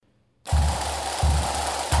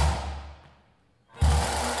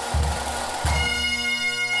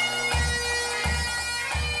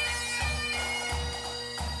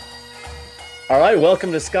All right,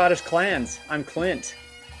 welcome to Scottish Clans. I'm Clint,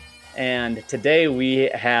 and today we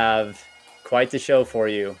have quite the show for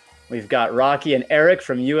you. We've got Rocky and Eric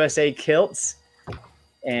from USA Kilts,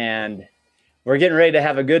 and we're getting ready to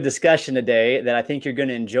have a good discussion today that I think you're going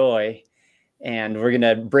to enjoy. And we're going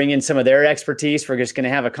to bring in some of their expertise. We're just going to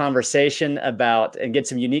have a conversation about and get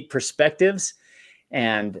some unique perspectives,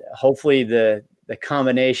 and hopefully the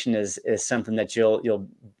combination is something that you'll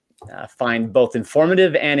find both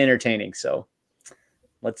informative and entertaining. So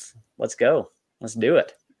let's go. Let's do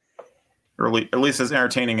it. Or at least as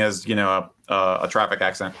entertaining as, a traffic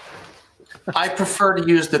accident. I prefer to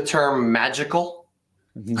use the term magical.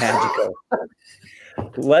 Magical.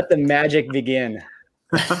 Let the magic begin.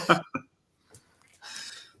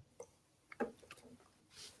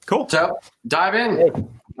 Cool. So dive in. Hey.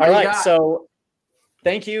 All right. So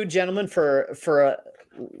thank you, gentlemen, for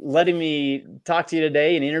letting me talk to you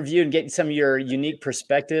today and interview and getting some of your unique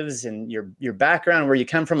perspectives and your background, where you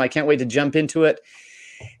come from. I can't wait to jump into it.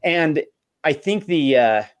 And I think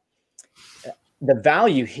the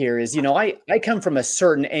value here is, I come from a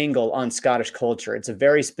certain angle on Scottish culture. It's a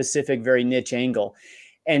very specific, very niche angle.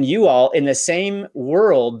 And you all in the same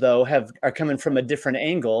world, though, are coming from a different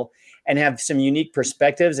angle and have some unique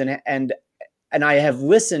perspectives. And I have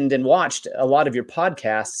listened and watched a lot of your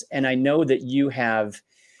podcasts, and I know that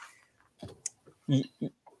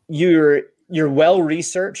you're well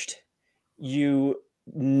researched, you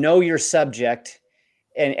know your subject,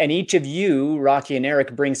 and each of you, Rocky and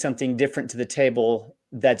Eric, bring something different to the table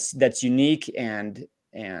that's unique and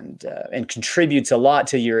contributes a lot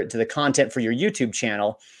to the content for your YouTube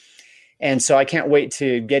channel. And so I can't wait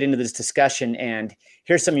to get into this discussion and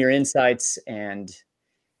hear some of your insights and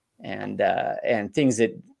things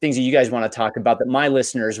that you guys want to talk about that my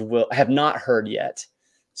listeners have not heard yet.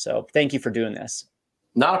 So thank you for doing this.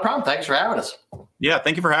 Not a problem. Thanks for having us. Yeah,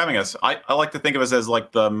 thank you for having us. I like to think of us as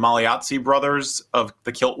like the Maliazzi brothers of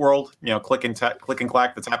the kilt world. Click and Clack,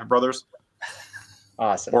 the Tappet brothers.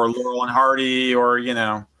 Awesome. Or Laurel and Hardy, or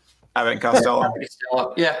Abbott and Costello.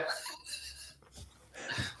 Yeah.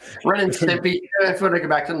 Ren and Stimpy. If we want to go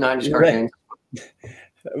back to the 90s cartoons.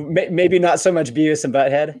 Maybe not so much Beavis and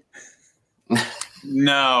Butthead.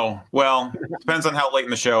 No, well, depends on how late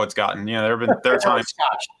in the show it's gotten. There are times.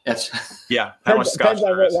 Scotch. Yes. Yeah, how much scotch? Depends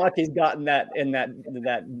on what Rocky's got in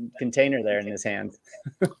that container there in his hand.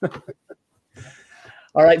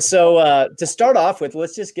 All right, so to start off with,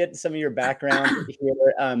 let's just get some of your background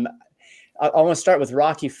here. I want to start with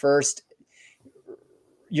Rocky first.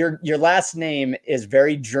 Your last name is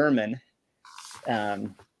very German.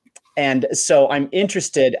 And so I'm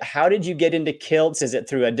interested, how did you get into kilts? Is it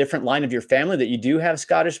through a different line of your family that you do have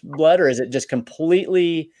Scottish blood, or is it just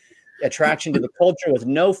completely attraction to the culture with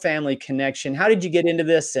no family connection? How did you get into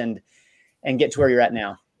this and get to where you're at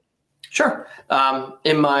now? Sure.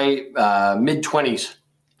 In my mid-20s,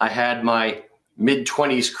 I had my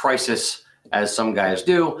mid-20s crisis, as some guys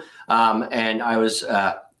do. And I was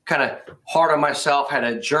kind of hard on myself, had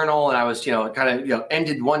a journal, and I was,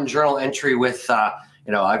 ended one journal entry with,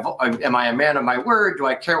 am I a man of my word? Do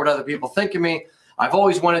I care what other people think of me? I've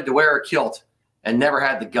always wanted to wear a kilt and never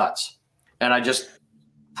had the guts. And I just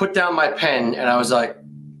put down my pen and I was like,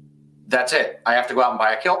 that's it. I have to go out and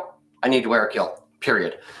buy a kilt. I need to wear a kilt,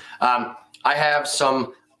 period. I have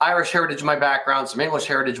some Irish heritage in my background, some English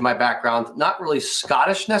heritage in my background, not really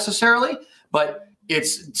Scottish necessarily, but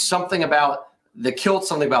it's something about the kilt,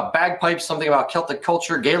 something about bagpipes, something about Celtic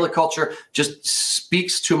culture, Gaelic culture, just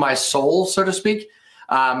speaks to my soul, so to speak.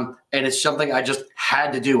 And it's something I just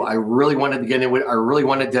had to do. I really wanted to get into it. I really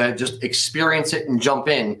wanted to just experience it and jump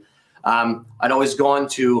in. I'd always gone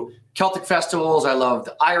to Celtic festivals. I loved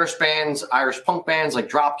Irish bands, Irish punk bands like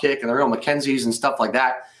Dropkick and the Real Mackenzies and stuff like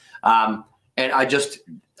that. And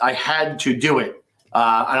I had to do it.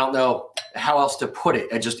 I don't know how else to put it.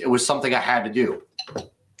 It was something I had to do.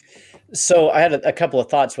 So I had a couple of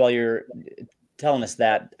thoughts while you're telling us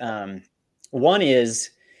that. One is,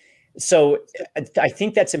 so I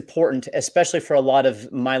think that's important, especially for a lot of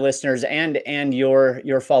my listeners and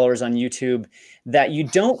your followers on YouTube, that you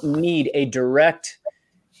don't need a direct,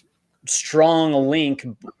 strong link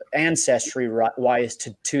ancestry-wise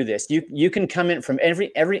to this. You can come in from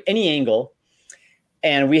any angle,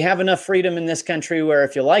 and we have enough freedom in this country where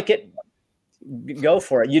if you like it, go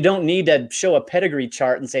for it. You don't need to show a pedigree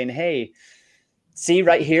chart and saying, hey, see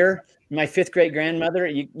right here, my fifth great grandmother.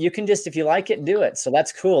 You can just, if you like it, do it. So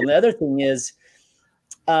that's cool. And the other thing is,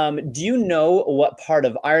 do you know what part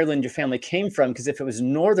of Ireland your family came from? Because if it was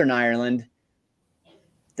Northern Ireland,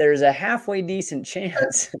 there's a halfway decent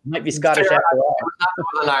chance it might be Scottish after all. Not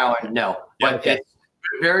Northern Ireland, no. But okay.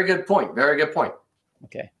 Very good point. Very good point.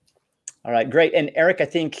 Okay. All right, great. And Eric, I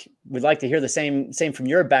think we'd like to hear the same from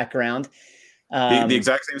your background. The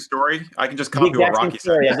exact same story. I can just The copy what exact same Rocky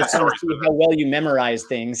story. I said. just want to see how well you memorize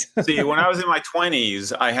things. See, when I was in my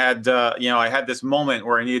 20s, I had I had this moment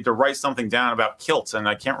where I needed to write something down about kilts, and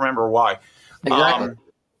I can't remember why. Exactly.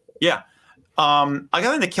 I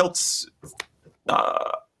got into kilts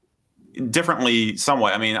differently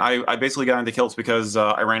somewhat. I mean, I basically got into kilts because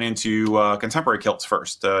I ran into contemporary kilts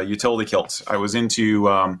first, utility kilts. I was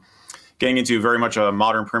into getting into very much a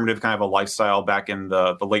modern primitive kind of a lifestyle back in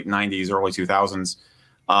the late 90s, early 2000s.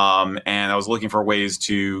 And I was looking for ways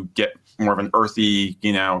to get more of an earthy,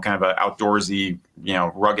 kind of an outdoorsy,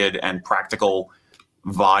 rugged and practical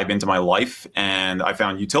vibe into my life. And I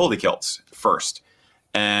found utility kilts first.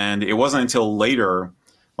 And it wasn't until later,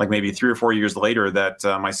 like maybe 3 or 4 years later, that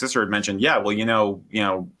my sister had mentioned, yeah, well,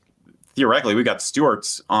 theoretically, we got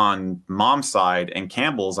Stewart's on mom's side and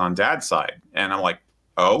Campbell's on dad's side. And I'm like,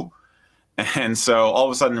 oh. And so all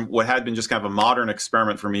of a sudden, what had been just kind of a modern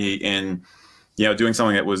experiment for me in, doing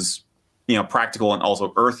something that was, practical and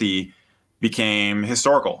also earthy became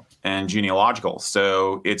historical and genealogical.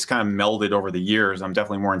 So it's kind of melded over the years. I'm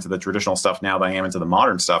definitely more into the traditional stuff now than I am into the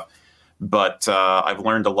modern stuff. But I've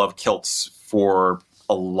learned to love kilts for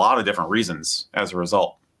a lot of different reasons as a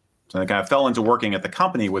result. So I kind of fell into working at the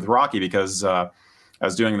company with Rocky because I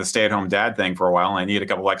was doing the stay-at-home dad thing for a while, and I needed a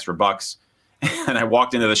couple extra bucks. And I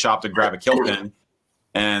walked into the shop to grab a kilt pin,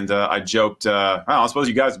 and I joked, I suppose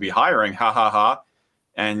you guys would be hiring, ha, ha, ha.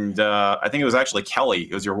 And I think it was actually Kelly.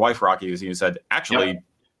 It was your wife, Rocky, who said, actually,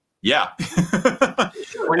 yeah.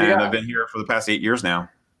 And I've been here for the past 8 years now.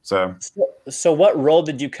 So what role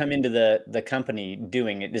did you come into the company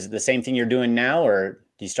doing? Is it the same thing you're doing now, or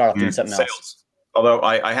do you start off doing something sales. else? Although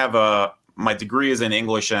I have my degree is in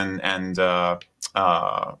English and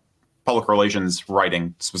public relations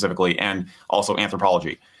writing specifically, and also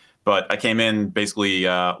anthropology. But I came in basically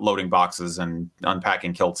loading boxes and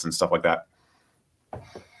unpacking kilts and stuff like that.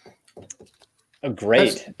 Oh,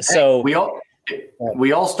 great. So we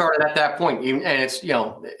all started at that point, and it's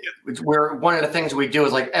where one of the things we do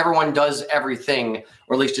is like everyone does everything,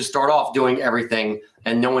 or at least to start off doing everything,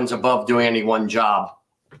 and no one's above doing any one job.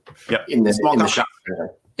 Yep. In the shop.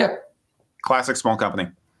 Yep. Classic small company.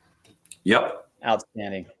 Yep.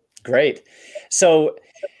 Outstanding. Great. So,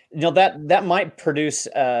 that might produce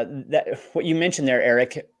that what you mentioned there,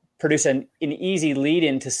 Eric, produce an easy lead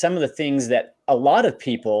into some of the things that a lot of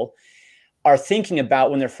people are thinking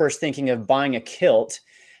about when they're first thinking of buying a kilt,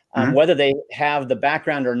 whether they have the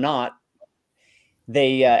background or not.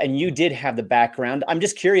 And you did have the background. I'm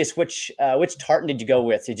just curious, which tartan did you go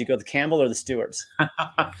with? Did you go the Campbell or the Stewart's?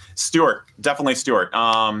 Stewart, definitely Stewart.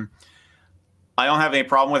 I don't have any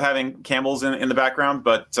problem with having Campbell's in the background,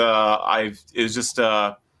 but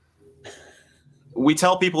we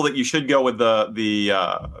tell people that you should go with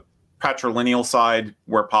the patrilineal side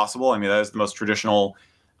where possible. I mean, that is the most traditional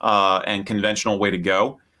and conventional way to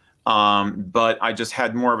go. But I just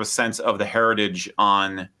had more of a sense of the heritage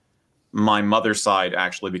on my mother's side,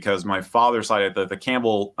 actually, because my father's side, the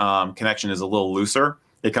Campbell connection is a little looser.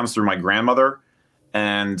 It comes through my grandmother,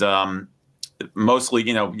 and mostly,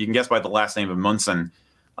 you can guess by the last name of Munson.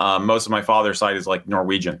 Most of my father's side is like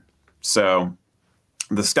Norwegian. So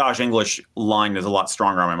the Scottish English line is a lot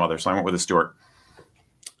stronger on my mother. So I went with a Stewart.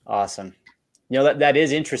 Awesome. That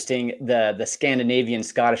is interesting. The Scandinavian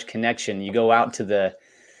Scottish connection. You go out to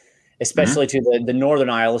especially to the Northern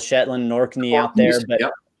Isles, Shetland, Orkney out there, but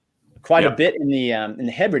quite a bit in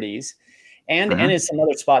the Hebrides, and in some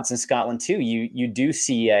other spots in Scotland too. You do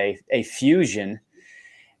see a fusion.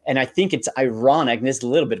 And I think it's ironic, and this is a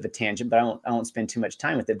little bit of a tangent, but I won't spend too much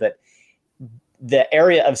time with it. But the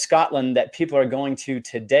area of Scotland that people are going to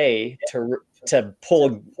today to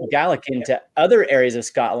pull Gaelic into other areas of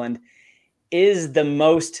Scotland is the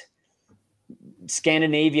most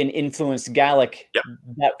Scandinavian influenced Gaelic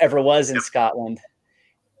that ever was in Scotland.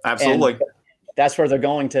 Absolutely. And that's where they're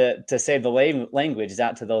going to save the language, is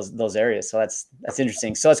out to those areas. So that's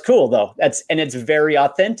interesting. So that's cool though. And it's very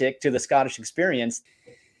authentic to the Scottish experience.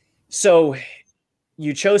 So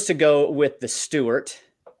you chose to go with the Stewart,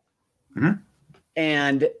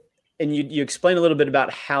 and you explained a little bit about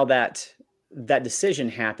how that decision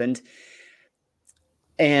happened.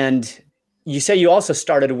 And you say you also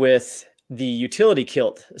started with the utility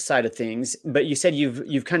kilt side of things, but you said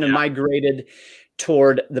you've kind of migrated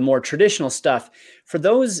toward the more traditional stuff. For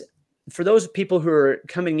those people who are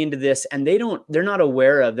coming into this and they're not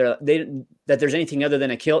aware of that there's anything other than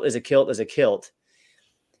a kilt is a kilt is a kilt.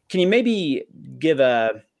 Can you maybe give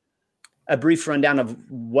a brief rundown of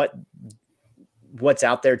what's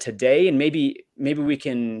out there today, and maybe we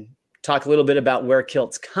can talk a little bit about where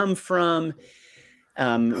kilts come from,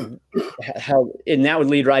 how, and that would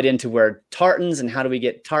lead right into where tartans and how do we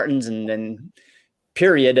get tartans, and then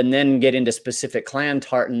period, and then get into specific clan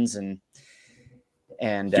tartans and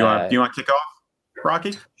do you want to kick off,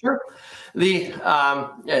 Rocky? Sure. The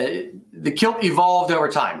kilt evolved over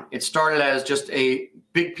time. It started as just a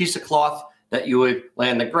big piece of cloth that you would lay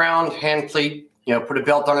on the ground, hand pleat, put a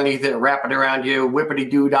belt underneath it, wrap it around you, whippity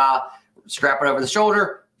doo dah, strap it over the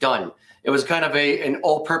shoulder, done. It was kind of an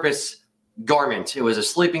all-purpose garment. It was a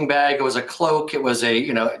sleeping bag. It was a cloak. It was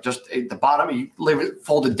just at the bottom, you leave it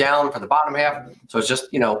folded down for the bottom half. So it's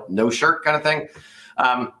just, no shirt kind of thing.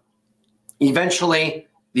 Eventually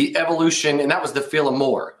the evolution, and that was the feel of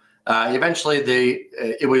more. Eventually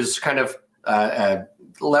it was kind of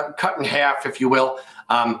cut in half, if you will,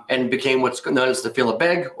 and became what's known as the feel of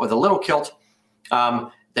beg or the little kilt.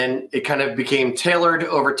 Then it kind of became tailored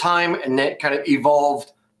over time, and it kind of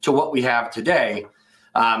evolved to what we have today.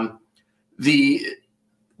 We're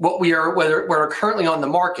currently on the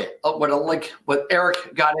market, what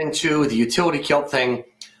Eric got into, the utility kilt thing,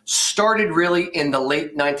 started really in the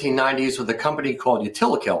late 1990s with a company called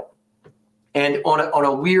Utilikilt. And on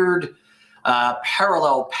a weird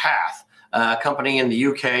parallel path, a company in the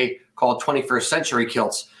UK called 21st Century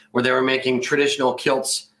Kilts, where they were making traditional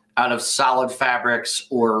kilts out of solid fabrics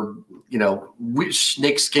or,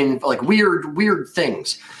 snake skin, like weird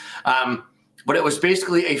things. But it was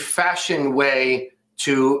basically a fashion way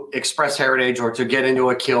to express heritage or to get into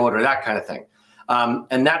a kilt or that kind of thing.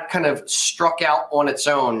 And that kind of struck out on its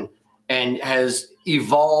own and has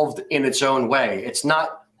evolved in its own way. It's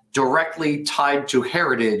not directly tied to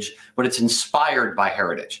heritage, but it's inspired by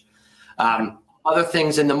heritage. Other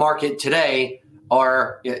things in the market today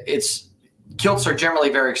kilts are generally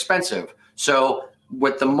very expensive. So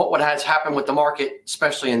what has happened with the market,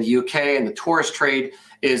 especially in the UK and the tourist trade,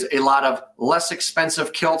 is a lot of less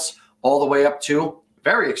expensive kilts all the way up to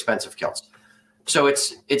very expensive kilts. So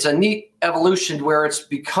it's a neat evolution where it's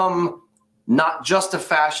become not just a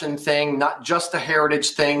fashion thing, not just a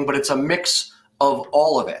heritage thing, but it's a mix of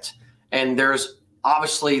all of it. And there's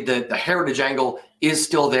obviously the heritage angle is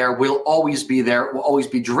still there, will always be there, will always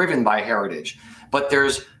be driven by heritage. But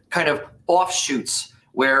there's kind of offshoots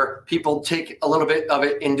where people take a little bit of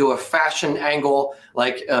it into a fashion angle,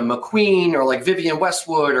 like McQueen or like Vivienne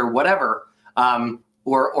Westwood or whatever,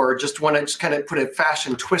 or just want to just kind of put a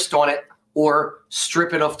fashion twist on it, or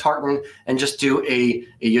strip it of tartan and just do a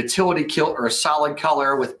utility kilt or a solid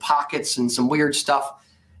color with pockets and some weird stuff.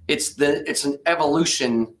 It's an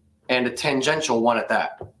evolution and a tangential one at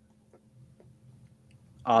that.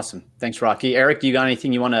 Awesome. Thanks, Rocky. Eric, do you got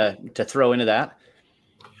anything you want to throw into that?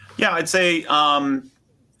 Yeah, I'd say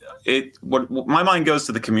what my mind goes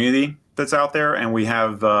to the community that's out there, and we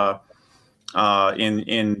have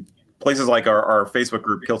in places like our Facebook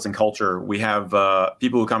group, Kilts and Culture, we have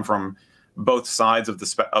people who come from both sides of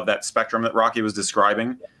that spectrum that Rocky was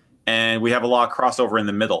describing, and we have a lot of crossover in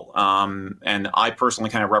the middle. And I personally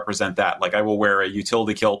kind of represent that. Like, I will wear a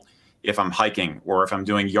utility kilt if I'm hiking or if I'm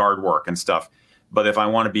doing yard work and stuff. But if I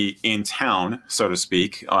want to be in town, so to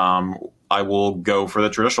speak, I will go for the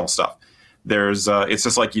traditional stuff. It's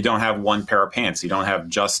just like you don't have one pair of pants. You don't have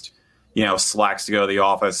just, slacks to go to the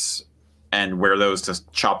office and wear those to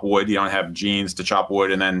chop wood. You don't have jeans to chop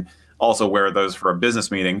wood and then also wear those for a business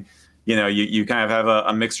meeting. You kind of have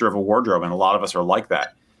a mixture of a wardrobe, and a lot of us are like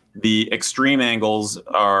that. The extreme angles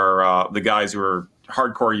are the guys who are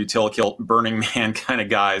hardcore utility kilt, Burning Man kind of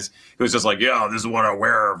guys who's just like, yeah, this is what I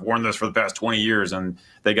wear. I've worn this for the past 20 years. And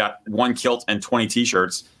they got one kilt and 20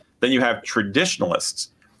 T-shirts. Then you have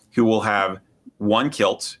traditionalists who will have one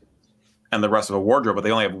kilt and the rest of a wardrobe, but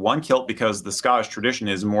they only have one kilt because the Scottish tradition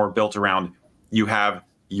is more built around you have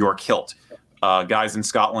your kilt. Guys in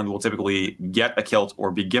Scotland will typically get a kilt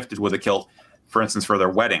or be gifted with a kilt, for instance, for their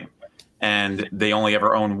wedding. And they only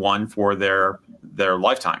ever own one for their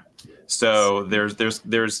lifetime. So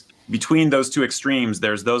there's between those two extremes,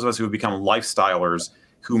 there's those of us who have become lifestylers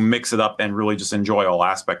who mix it up and really just enjoy all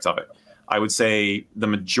aspects of it. I would say the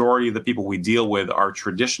majority of the people we deal with are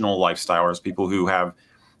traditional lifestylers, people who have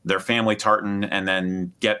their family tartan and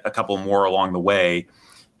then get a couple more along the way.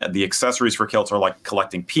 The accessories for kilts are like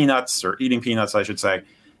collecting peanuts or eating peanuts, I should say.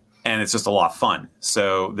 And it's just a lot of fun.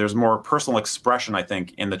 So there's more personal expression, I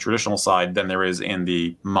think, in the traditional side than there is in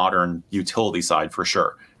the modern utility side, for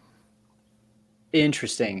sure.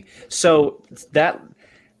 Interesting. So that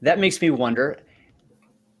makes me wonder,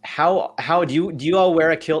 how do you all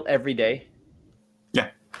wear a kilt every day? Yeah,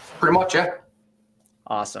 pretty much. Yeah.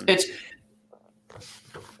 Awesome. Go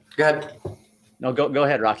ahead. No, go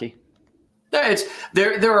ahead, Rocky. It's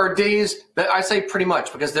there are days that I say pretty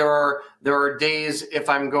much, because there are days if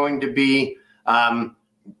I'm going to be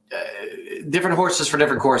different horses for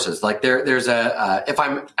different courses. Like there's if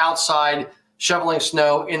I'm outside shoveling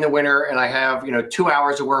snow in the winter and I have 2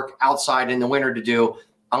 hours of work outside in the winter to do,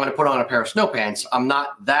 I'm going to put on a pair of snow pants. I'm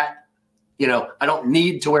not that. I don't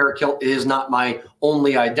need to wear a kilt. It is not my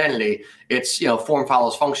only identity. It's, form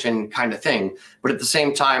follows function kind of thing. But at the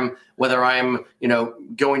same time, whether I'm,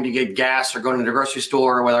 going to get gas or going to the grocery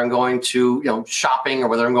store, or whether I'm going to, shopping, or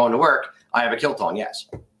whether I'm going to work, I have a kilt on. Yes.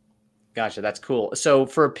 Gotcha. That's cool. So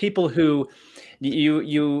for people who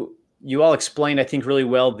you all explained, I think really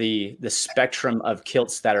well, the spectrum of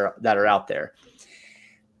kilts that are out there.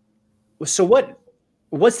 So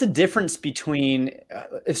what's the difference between,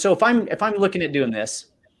 so if I'm looking at doing this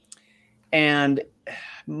and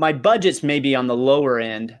my budget's maybe on the lower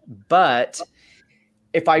end, but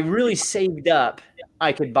if I really saved up,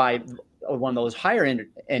 I could buy one of those higher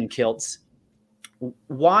end kilts.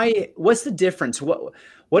 What's the difference?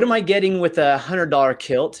 What am I getting with a $100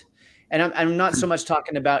 kilt? And I'm not so much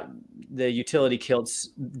talking about the utility kilts,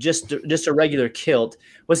 just a regular kilt.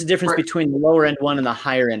 What's the difference between the lower end one and the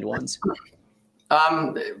higher end ones?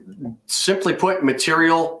 Simply put,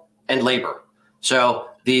 material and labor. So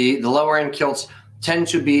the lower end kilts tend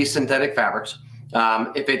to be synthetic fabrics.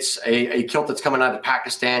 If it's a kilt that's coming out of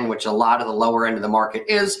Pakistan, which a lot of the lower end of the market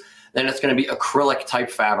is, then it's going to be acrylic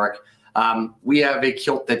type fabric. We have a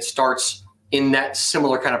kilt that starts in that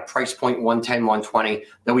similar kind of price point, 110, 120,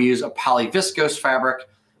 that we use a polyviscose fabric.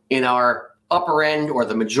 In our upper end, or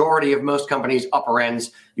the majority of most companies' upper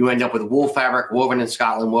ends, you end up with wool fabric, woven in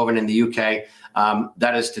Scotland, woven in the UK.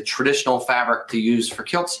 That is the traditional fabric to use for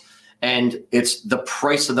kilts, and it's the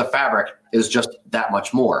price of the fabric is just that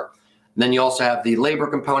much more. And then you also have the labor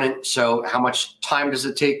component. So how much time does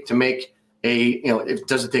it take to make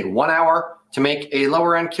does it take 1 hour to make a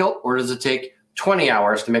lower end kilt, or does it take 20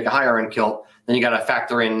 hours to make a higher end kilt? Then you got to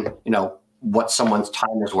factor in, what someone's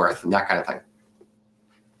time is worth and that kind of thing.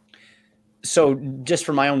 So just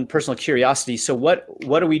for my own personal curiosity, so what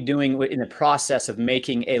are we doing in the process of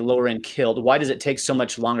making a lower end kilt? Why does it take so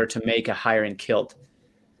much longer to make a higher end kilt?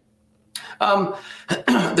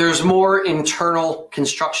 There's more internal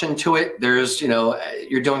construction to it. There's,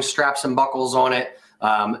 you're doing straps and buckles on it.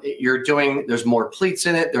 There's more pleats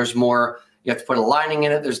in it. There's more, you have to put a lining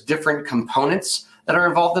in it. There's different components that are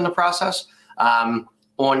involved in the process. On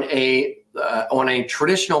a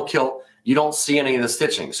traditional kilt, you don't see any of the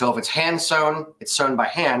stitching. So if it's hand sewn, it's sewn by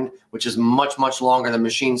hand, which is much, much longer than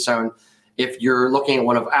machine sewn. If you're looking at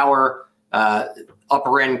one of our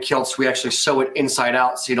upper end kilts, we actually sew it inside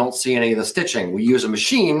out, so you don't see any of the stitching. We use a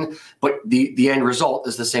machine, but the end result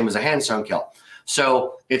is the same as a hand sewn kilt.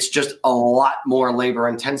 So it's just a lot more labor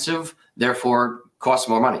intensive, therefore costs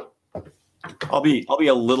more money. I'll be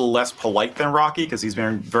a little less polite than Rocky, because he's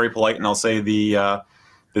been very polite, and I'll say the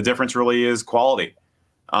difference really is quality.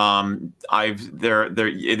 It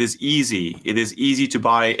is easy to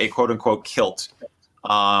buy a quote unquote kilt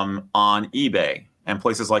on eBay and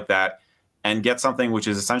places like that, and get something which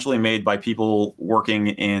is essentially made by people working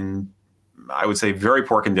in, I would say, very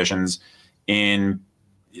poor conditions in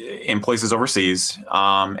places overseas,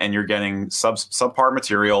 and you're getting subpar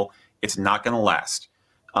material. It's not going to last,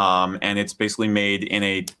 and it's basically made in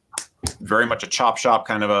a very much a chop shop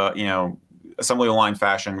kind of a assembly line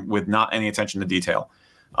fashion with not any attention to detail.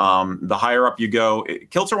 The higher up you go,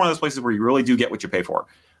 kilts are one of those places where you really do get what you pay for.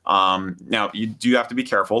 Now you do have to be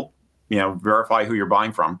careful, verify who you're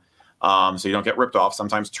buying from, so you don't get ripped off.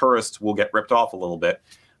 Sometimes tourists will get ripped off a little bit,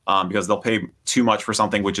 because they'll pay too much for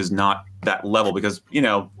something which is not that level, because,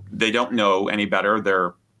 they don't know any better.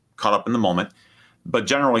 They're caught up in the moment. But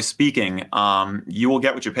generally speaking, you will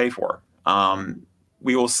get what you pay for.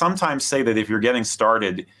 We will sometimes say that if you're getting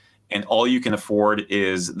started and all you can afford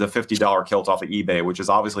is the $50 kilt off of eBay, which is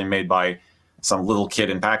obviously made by some little kid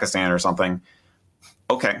in Pakistan or something,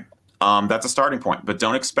 okay, that's a starting point. But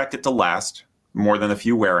don't expect it to last more than a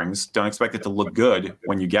few wearings. Don't expect it to look good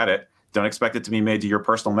when you get it. Don't expect it to be made to your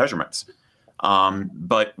personal measurements.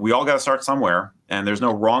 But we all got to start somewhere, and there's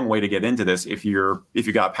no wrong way to get into this if you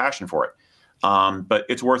got a passion for it. But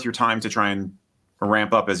it's worth your time to try and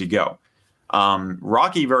ramp up as you go.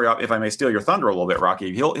 Rocky, if I may steal your thunder a little bit,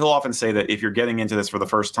 Rocky, he'll often say that if you're getting into this for the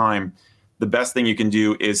first time, the best thing you can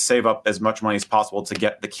do is save up as much money as possible to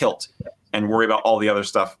get the kilt and worry about all the other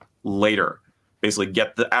stuff later. Basically,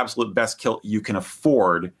 get the absolute best kilt you can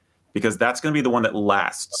afford, because that's going to be the one that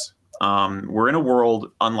lasts. We're in a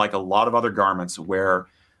world, unlike a lot of other garments, where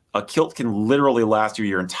a kilt can literally last you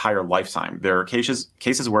your entire lifetime. There are cases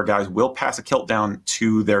where guys will pass a kilt down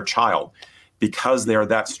to their child, because they are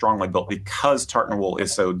that strongly built, because tartan wool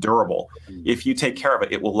is so durable. If you take care of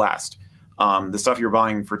it, it will last. The stuff you're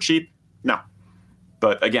buying for cheap, no.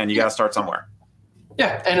 But again, you got to start somewhere.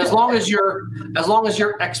 Yeah, and as long as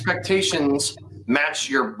your expectations match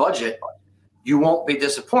your budget, you won't be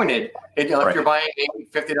disappointed. If you're buying a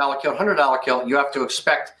 $50 kilt, $100 kilt, you have to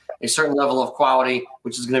expect a certain level of quality,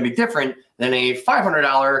 which is going to be different than a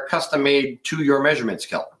 $500 custom-made to your measurements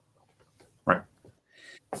kilt. Right.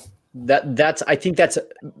 I think that's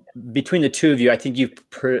between the two of you. I think you've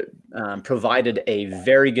provided a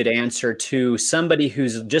very good answer to somebody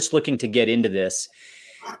who's just looking to get into this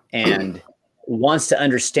and wants to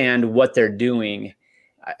understand what they're doing.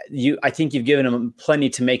 I think you've given them plenty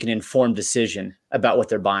to make an informed decision about what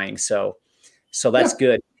they're buying. So that's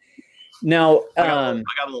good. Now, I got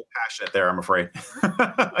a little passionate there, I'm afraid.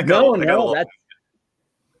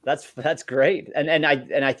 That's great. And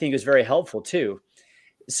I think it's very helpful too.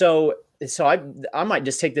 So I might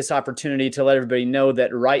just take this opportunity to let everybody know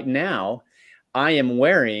that right now I am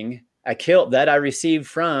wearing a kilt that I received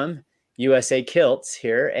from USA Kilts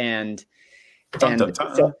here.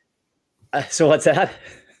 So what's that?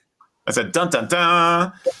 I said dun dun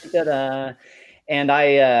dun. Da-da. And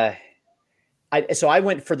I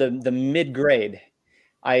went for the mid grade.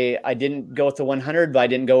 I didn't go with the 100, but I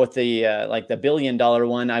didn't go with the like the $1 billion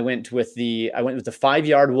one. I went with the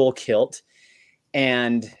 5-yard wool kilt,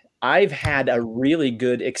 and I've had a really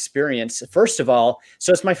good experience. First of all,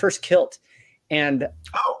 so it's my first kilt, and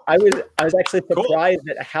I was actually surprised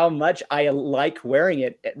at how much I like wearing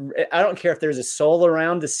it. I don't care if there's a soul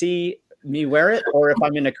around to see me wear it, or if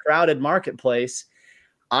I'm in a crowded marketplace.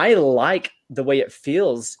 I like the way it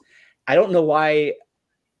feels. I don't know why.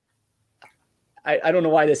 I don't know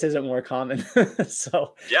why this isn't more common.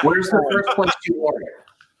 So, yeah. Where's the first place you wore it?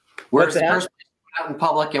 Where's the first place you went out in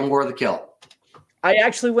public and wore the kilt? I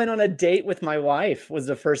actually went on a date with my wife. Was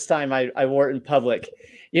the first time I wore it in public.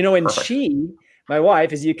 You know, and my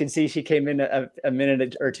wife, as you can see, she came in a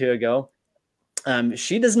minute or two ago.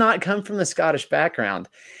 She does not come from a Scottish background.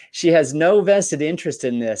 She has no vested interest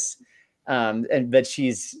in this. But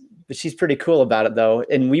she's pretty cool about it though.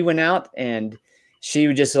 And we went out and she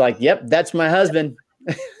was just like, yep, that's my husband.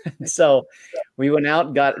 So we went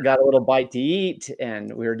out, got a little bite to eat,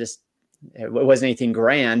 and we were just, it wasn't anything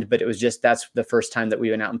grand, but it was just, that's the first time that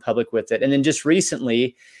we went out in public with it. And then just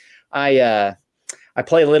recently I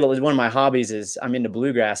play a little, one of my hobbies is I'm into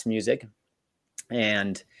bluegrass music,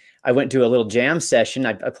 and I went to a little jam session.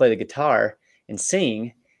 I play the guitar and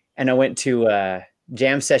sing, and I went to a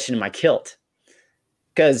jam session in my kilt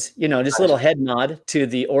because, you know, just a little head nod to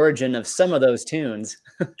the origin of some of those tunes.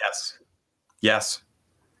 Yes.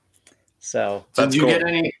 So did you get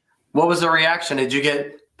any, what was the reaction? Did you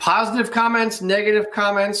get positive comments, negative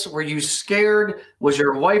comments? Were you scared? Was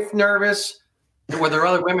your wife nervous? Were there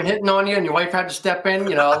other women hitting on you and your wife had to step in,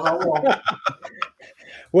 you know?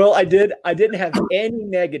 Well, I didn't have any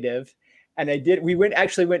negative, and we went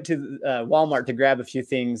to Walmart to grab a few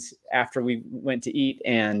things after we went to eat,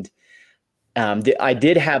 and I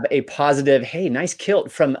did have a positive, hey, nice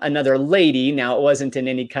kilt from another lady. Now it wasn't in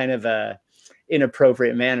any kind of a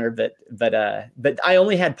inappropriate manner, but I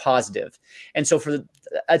only had positive. And so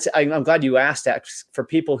I'm glad you asked that. For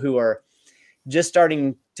people who are just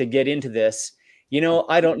starting to get into this, you know,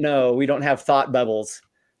 I don't know. We don't have thought bubbles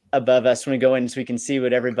above us when we go in, so we can see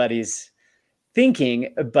what everybody's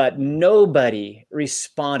thinking, but nobody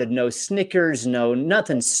responded. No snickers,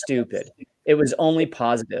 nothing stupid. It was only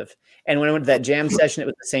positive. And when I went to that jam session, it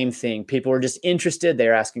was the same thing. People were just interested. They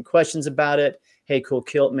were asking questions about it. Hey, cool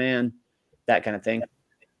kilt, man. That kind of thing.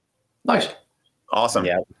 Nice. Awesome.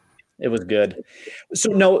 Yeah, it was good.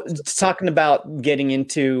 So no, talking about getting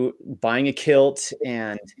into buying a kilt,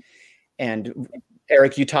 and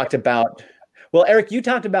Eric, you talked about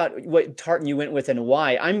what tartan you went with and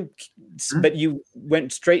why. But you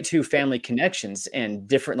went straight to family connections and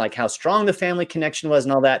different, like how strong the family connection was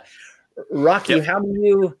and all that. Rocky, Yep. How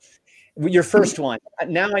do your first one?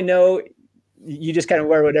 Now I know you just kind of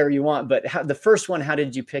wear whatever you want, but the first one, how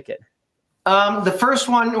did you pick it? The first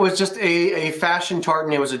one was just a fashion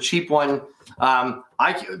tartan. It was a cheap one.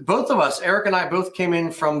 Both of us, Eric and I, both came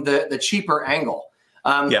in from the cheaper angle.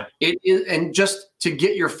 It is, and just to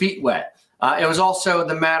get your feet wet. It was also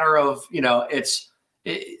the matter of, you know,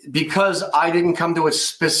 because I didn't come to it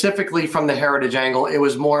specifically from the heritage angle. It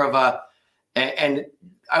was more of and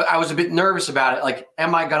I was a bit nervous about it. Like,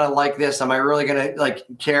 am I going to like this? Am I really going to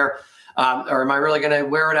care? Or am I really going to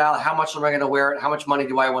wear it out? How much am I going to wear it? How much money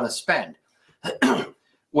do I want to spend?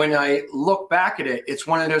 When I look back at it, it's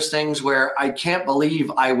one of those things where I can't believe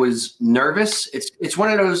I was nervous. It's one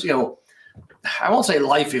of those, you know, I won't say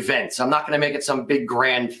life events. I'm not going to make it some big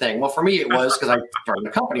grand thing. Well, for me, it was because I started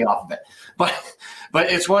a company off of it. But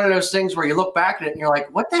it's one of those things where you look back at it and you're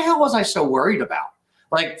like, what the hell was I so worried about?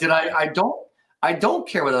 Like, I don't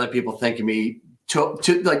care what other people think of me to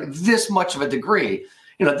like this much of a degree.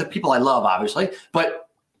 You know, the people I love, obviously. But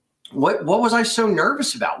what was I so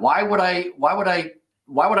nervous about? Why would I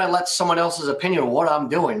let someone else's opinion of what I'm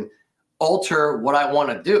doing alter what I want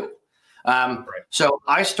to do? So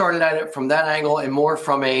I started at it from that angle and more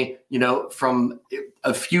from from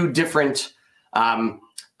a few different,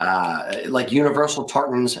 like universal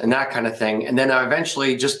tartans and that kind of thing. And then I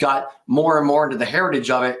eventually just got more and more into the heritage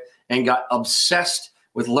of it and got obsessed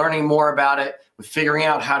with learning more about it, with figuring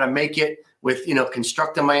out how to make it, with,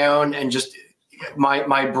 constructing my own, and just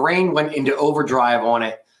my brain went into overdrive on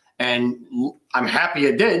it. And I'm happy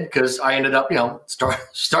it did, because I ended up,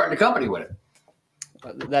 starting a company with it.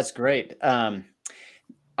 That's great. I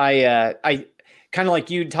kind of like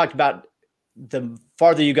you talked about, the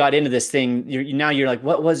farther you got into this thing, you're like,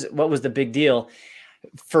 what was the big deal?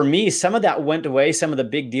 For me, some of that went away. Some of the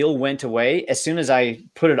big deal went away as soon as I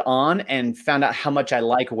put it on and found out how much I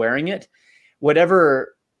like wearing it.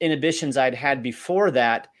 Whatever inhibitions I'd had before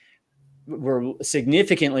that were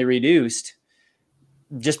significantly reduced,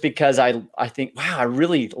 just because I think, wow, I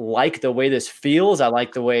really like the way this feels. I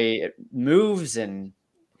like the way it moves. And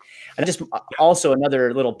I just, also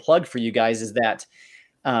another little plug for you guys is that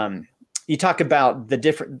you talk about the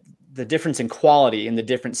difference in quality and the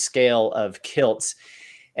different scale of kilts.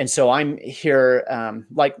 And so I'm here,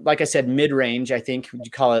 like I said, mid-range. I think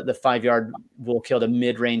you call it the 5-yard wool kilt, a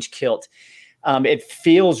mid-range kilt. It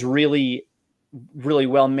feels really, really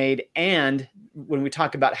well made. And when we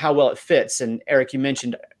talk about how well it fits, and Eric, you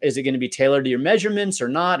mentioned, is it going to be tailored to your measurements or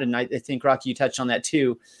not? And I think, Rocky, you touched on that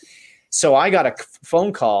too. So I got a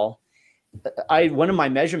phone call. One of my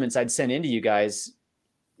measurements I'd sent into you guys,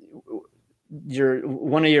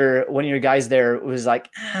 one of your guys there was like,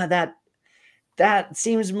 that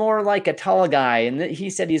seems more like a tall guy. And he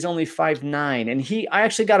said he's only 5'9". And I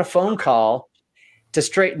actually got a phone call to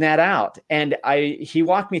straighten that out. And he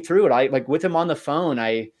walked me through it. I, like, with him on the phone,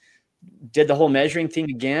 I did the whole measuring thing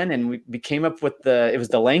again. And we came up with it was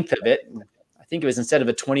the length of it. I think it was, instead of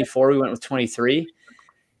a 24, we went with 23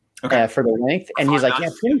 for the length. And he's like, yeah,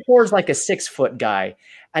 24 is like a 6-foot guy.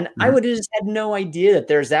 And I would have just had no idea that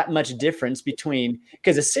there's that much difference between,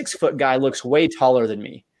 because a 6-foot guy looks way taller than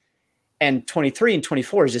me. And 23 and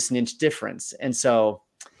 24 is just an inch difference. And so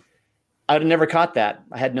I would have never caught that.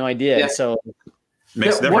 I had no idea. Yeah. So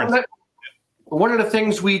makes a difference. One of the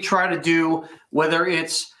things we try to do, whether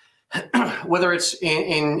it's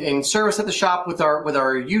in service at the shop, with our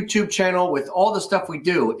YouTube channel, with all the stuff we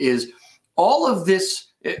do, is all of this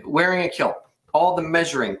wearing a kilt, all the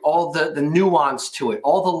measuring, all the nuance to it,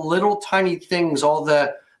 all the little tiny things, all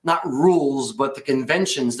the, not rules, but the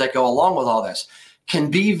conventions that go along with all this,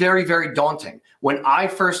 can be very, very daunting. When I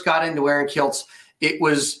first got into wearing kilts, it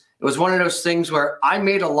was one of those things where I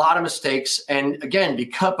made a lot of mistakes. And again,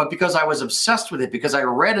 because I was obsessed with it, because I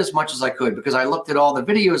read as much as I could, because I looked at all the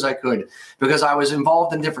videos I could, because I was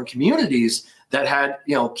involved in different communities that had,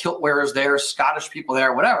 kilt wearers there, Scottish people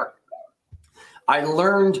there, whatever, I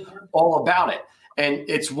learned all about it. And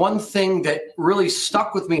it's one thing that really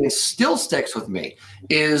stuck with me and still sticks with me,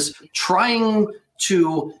 is trying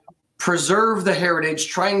to preserve the heritage,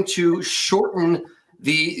 trying to shorten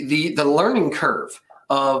the learning curve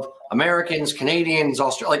of Americans, Canadians,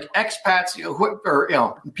 Australians, like expats,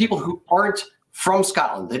 people who aren't from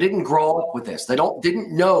Scotland. They didn't grow up with this. They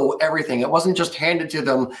didn't know everything. It wasn't just handed to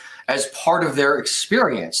them as part of their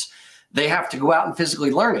experience. They have to go out and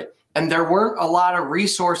physically learn it. And there weren't a lot of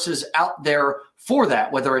resources out there for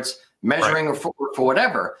that, whether it's measuring or for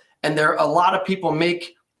whatever. And a lot of people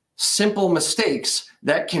make simple mistakes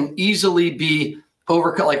that can easily be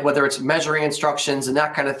overcome, like whether it's measuring instructions and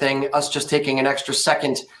that kind of thing, us just taking an extra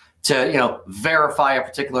second to, verify a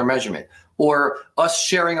particular measurement, or us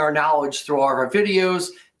sharing our knowledge through our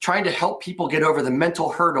videos, trying to help people get over the mental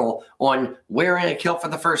hurdle on wearing a kilt for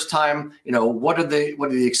the first time. What are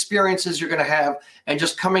the experiences you're going to have, and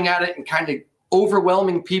just coming at it and kind of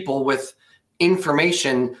overwhelming people with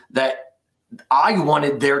information that I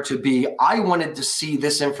wanted there to be. I wanted to see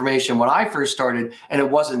this information when I first started, and it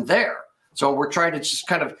wasn't there. So we're trying to just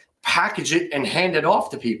kind of package it and hand it off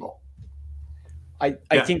to people. I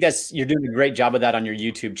think you're doing a great job of that on your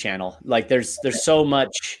YouTube channel. Like there's so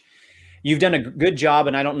much. You've done a good job,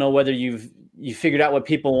 and I don't know whether you figured out what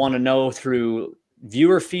people want to know through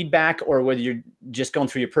viewer feedback, or whether you're just going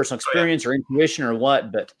through your personal experience or intuition or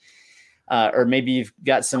what, but or maybe you've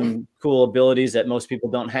got some cool abilities that most people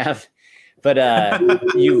don't have. but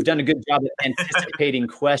you've done a good job of anticipating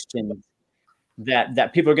questions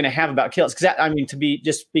that people are going to have about kilts. Because I mean, to be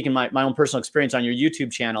just speaking my own personal experience on your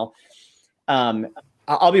YouTube channel,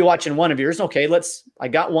 I'll be watching one of yours. Okay, I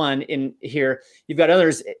got one in here. You've got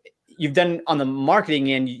others. You've done on the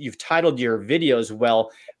marketing end. You've titled your videos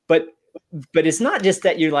well, but it's not just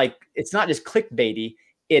that it's not just clickbaity.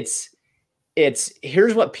 It's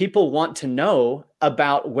here's what people want to know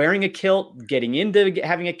about wearing a kilt, getting into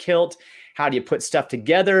having a kilt. How do you put stuff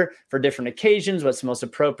together for different occasions? What's the most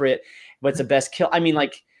appropriate? What's the best kilt? I mean,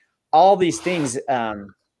 like all these things.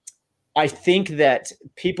 I think that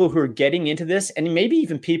people who are getting into this, and maybe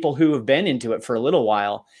even people who have been into it for a little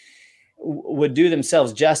while, would do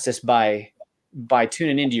themselves justice by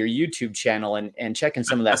tuning into your YouTube channel and checking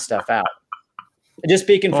some of that stuff out. Just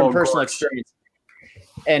speaking from personal experience.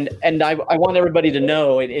 And I want everybody to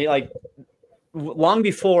know, like long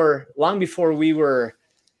before we were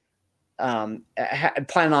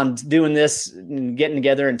planning on doing this and getting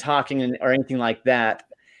together and talking or anything like that,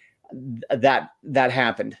 that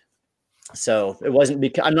happened. So it wasn't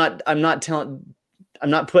because I'm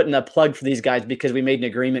not putting a plug for these guys because we made an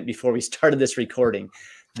agreement before we started this recording.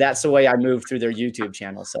 That's the way I moved through their YouTube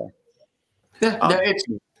channel. So yeah,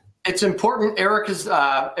 it's important. Eric's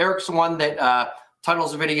the one that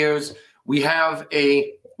titles the videos. We have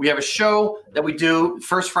a show that we do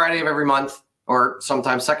first Friday of every month, or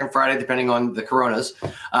sometimes second Friday, depending on the coronas.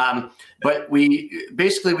 But we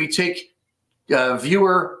take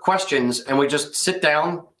viewer questions and we just sit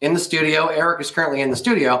down in the studio. Eric is currently in the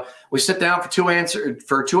studio. We sit down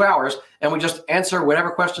for 2 hours and we just answer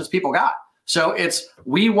whatever questions people got. So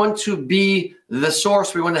we want to be the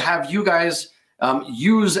source. We want to have you guys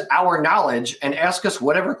use our knowledge and ask us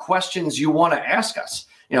whatever questions you want to ask us.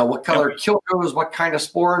 You know, what color kilt goes, what kind of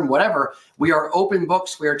sporn, whatever. We are open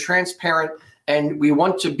books. We are transparent, and we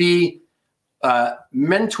want to be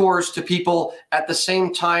mentors to people. At the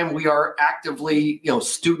same time, we are actively,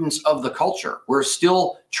 students of the culture. We're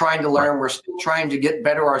still trying to learn. We're still trying to get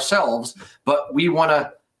better ourselves, but we want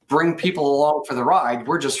to bring people along for the ride.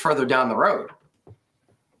 We're just further down the road.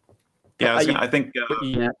 Yeah, I think.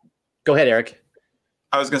 Go ahead, Eric.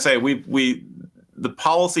 I was going to say the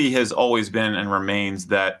policy has always been and remains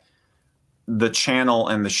that the channel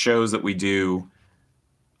and the shows that we do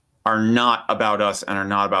are not about us and are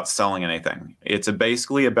not about selling anything. It's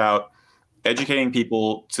basically about educating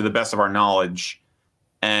people to the best of our knowledge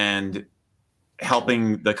and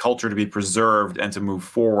helping the culture to be preserved and to move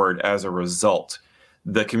forward as a result.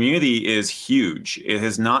 The community is huge. It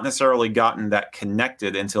has not necessarily gotten that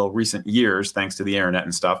connected until recent years, thanks to the internet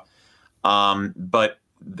and stuff.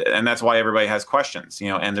 And that's why everybody has questions,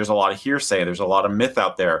 and there's a lot of hearsay. There's a lot of myth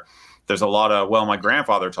out there. There's a lot of, well, my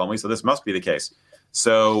grandfather told me, so this must be the case.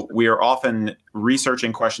 So we are often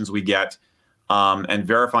researching questions we get and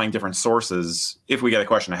verifying different sources if we get a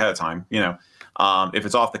question ahead of time. If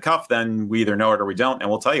it's off the cuff, then we either know it or we don't, and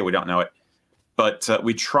we'll tell you we don't know it. But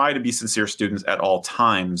we try to be sincere students at all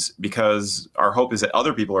times because our hope is that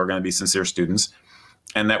other people are going to be sincere students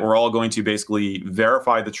and that we're all going to basically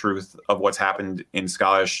verify the truth of what's happened in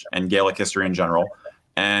Scottish and Gaelic history in general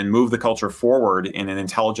and move the culture forward in an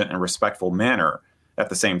intelligent and respectful manner at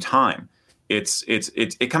the same time.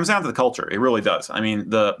 It comes down to the culture. It really does. I mean,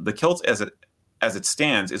 the kilt as it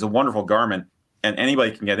stands is a wonderful garment, and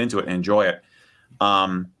anybody can get into it and enjoy it.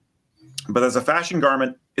 But as a fashion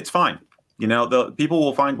garment, it's fine. The people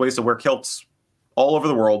will find ways to wear kilts all over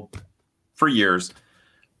the world for years.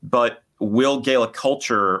 But will Gaelic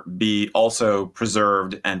culture be also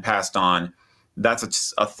preserved and passed on?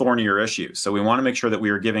 That's a thornier issue. So we want to make sure that we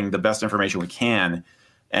are giving the best information we can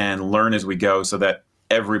and learn as we go, so that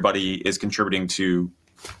everybody is contributing to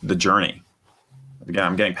the journey. Again,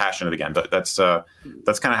 I'm getting passionate again, but that's kind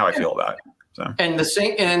of how I feel about it. So. And in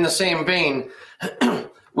the same vein,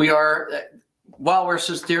 we are, while we're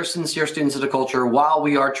sincere students of the culture, while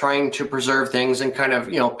we are trying to preserve things and kind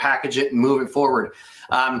of package it and move it forward,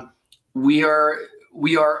 we are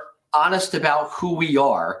honest about who we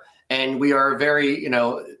are, and we are very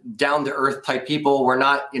down to earth type people. We're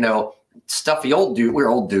not stuffy old dude. We're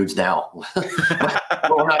old dudes now.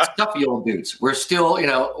 But we're not stuffy old dudes. We're still,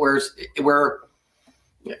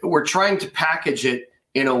 we're trying to package it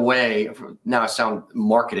in a way. Now I sound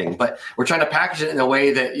marketing, but we're trying to package it in a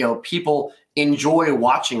way that, people enjoy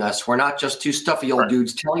watching us. We're not just two stuffy old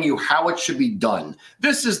dudes telling you how it should be done.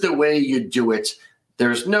 This is the way you do it.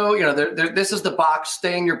 There's no, this is the box.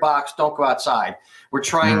 Stay in your box. Don't go outside. We're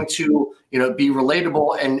trying to, be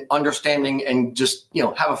relatable and understanding, and just,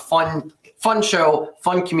 have a fun show,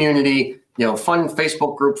 fun community, fun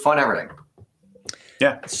Facebook group, fun everything.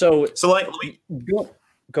 Yeah. So like,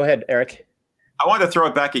 go ahead, Eric. I wanted to throw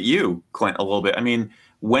it back at you, Clint, a little bit. I mean,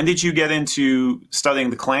 when did you get into studying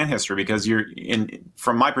the clan history? Because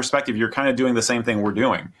from my perspective, you're kind of doing the same thing we're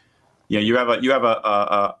doing. You have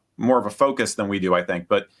a more of a focus than we do, I think.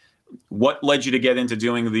 But what led you to get into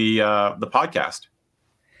doing the podcast?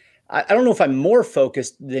 I don't know if I'm more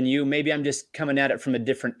focused than you. Maybe I'm just coming at it from a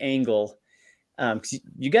different angle. Because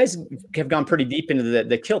you guys have gone pretty deep into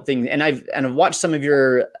the kilt thing, and I've watched some of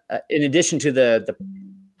your. In addition to the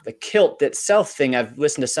kilt itself thing, I've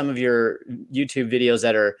listened to some of your YouTube videos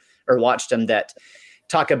or watched them that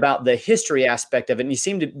talk about the history aspect of it. And you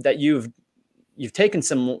seem that you've taken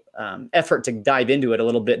some effort to dive into it a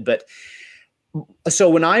little bit. But so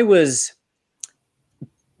when I was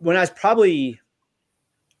probably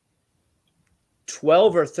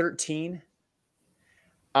 12 or 13,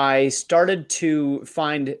 I started to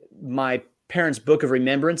find my parents' book of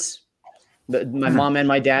remembrance. My mom and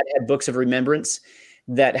my dad had books of remembrance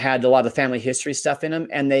that had a lot of family history stuff in them.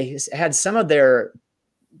 And they had some of their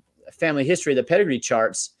family history, the pedigree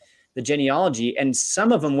charts, the genealogy, and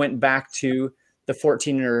some of them went back to the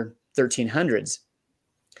 14 or 1300s.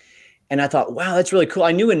 And I thought, wow, that's really cool.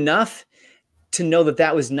 I knew enough to know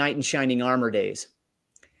that was knight in shining armor days.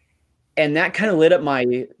 And that kind of lit up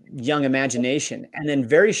my young imagination. And then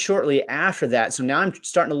very shortly after that, so now I'm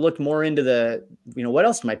starting to look more into what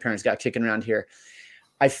else my parents got kicking around here.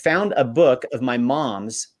 I found a book of my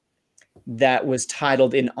mom's that was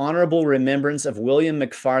titled In Honorable Remembrance of William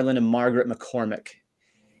McFarland and Margaret McCormick.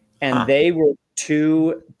 And they were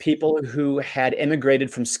two people who had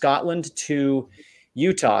immigrated from Scotland to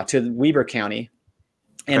Utah, to Weber County,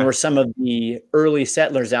 and were some of the early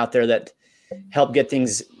settlers out there that helped get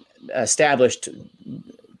things established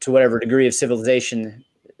to whatever degree of civilization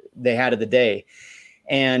they had of the day.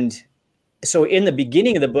 And so in the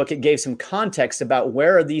beginning of the book, it gave some context about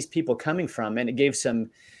where are these people coming from. And it gave some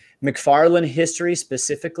McFarland history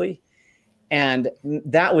specifically. And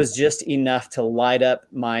that was just enough to light up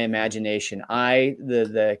my imagination.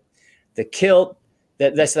 The kilt,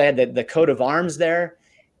 I had the coat of arms there,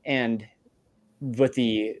 and with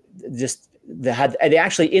they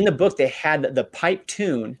actually in the book, they had the pipe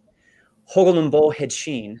tune, Hogel Bo Het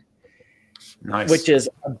Sheen, nice, which is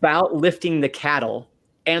about lifting the cattle,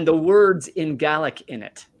 and the words in Gaelic in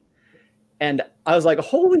it. And I was like,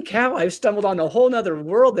 holy cow, I've stumbled on a whole nother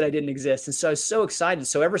world that I didn't exist. And so I was so excited.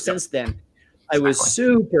 So ever since then, I was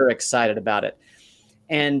super excited about it.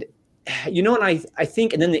 And, and I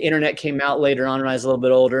think, and then the internet came out later on when I was a little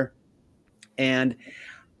bit older. And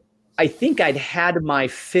I think I'd had my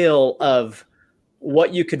fill of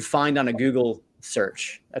what you could find on a Google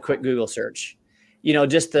search, a quick Google search.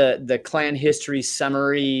 Just the clan history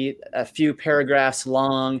summary, a few paragraphs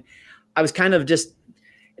long. I was kind of just,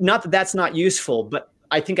 not that that's not useful, but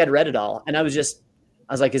I think I'd read it all. And I was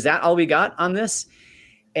like, is that all we got on this?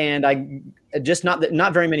 And I just,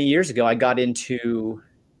 not very many years ago, I got into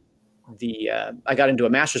a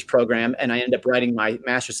master's program, and I ended up writing my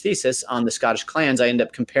master's thesis on the Scottish clans. I ended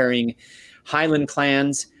up comparing Highland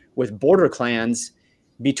clans with border clans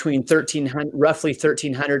between roughly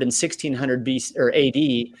 1300 and 1600 BC or AD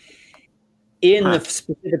in the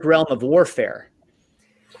specific realm of warfare.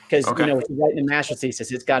 Because, if you're writing a master's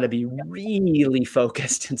thesis, it's got to be really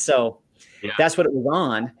focused. And so that's what it was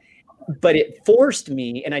on. But it forced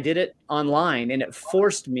me, and I did it online, and it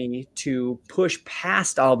forced me to push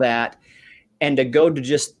past all that and to go to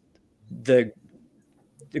just the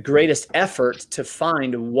greatest effort to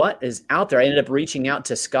find what is out there. I ended up reaching out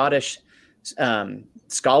to Scottish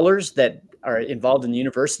scholars that are involved in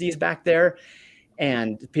universities back there,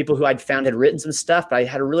 and people who I'd found had written some stuff, but I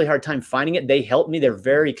had a really hard time finding it. They helped me. They're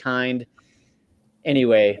very kind.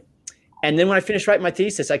 Anyway, and then when I finished writing my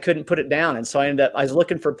thesis, I couldn't put it down. And so I was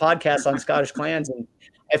looking for podcasts on Scottish clans, and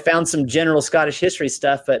I found some general Scottish history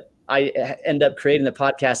stuff, but I ended up creating the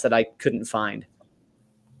podcast that I couldn't find.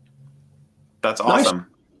 That's awesome. Nice.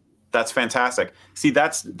 That's fantastic. See,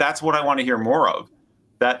 that's what I want to hear more of.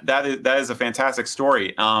 That is a fantastic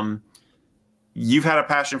story. You've had a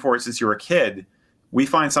passion for it since you were a kid. We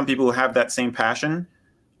find some people who have that same passion.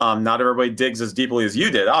 Not everybody digs as deeply as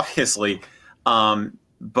you did, obviously.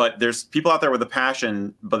 But there's people out there with a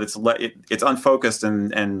passion, but it's unfocused,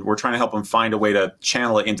 and we're trying to help them find a way to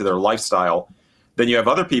channel it into their lifestyle. Then you have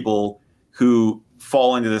other people who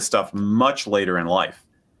fall into this stuff much later in life.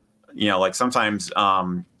 Like sometimes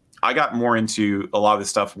I got more into a lot of this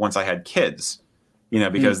stuff once I had kids,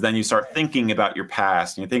 because then you start thinking about your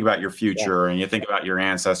past, and you think about your future, and you think about your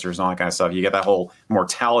ancestors and all that kind of stuff. You get that whole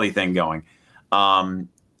mortality thing going. And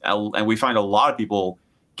we find a lot of people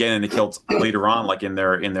get into kilts later on, like in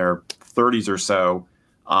their 30s or so,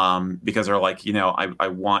 because they're like, I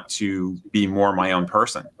want to be more my own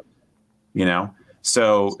person,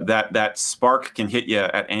 So that spark can hit you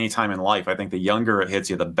at any time in life. I think the younger it hits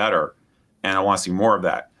you, the better. And I want to see more of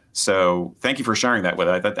that. So thank you for sharing that with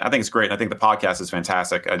us. I think it's great. I think the podcast is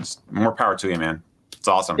fantastic. More power to you, man. It's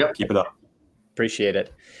awesome. Yep. Keep it up. Appreciate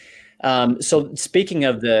it. So speaking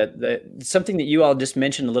of the something that you all just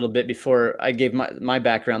mentioned a little bit before I gave my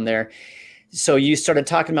background there. So you started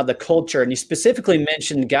talking about the culture, and you specifically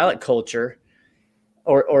mentioned Gaelic culture,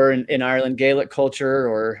 or in Ireland, Gaelic culture,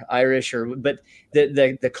 or Irish, but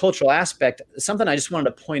the cultural aspect. Something I just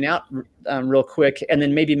wanted to point out real quick, and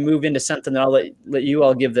then maybe move into something that I'll let you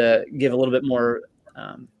all give a little bit more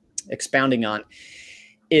expounding on.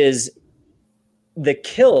 Is the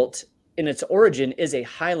kilt in its origin is a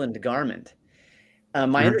Highland garment.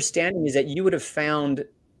 My understanding is that you would have found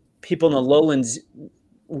people in the lowlands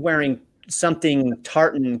wearing something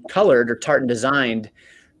tartan colored or tartan designed,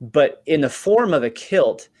 but in the form of a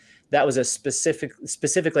kilt that was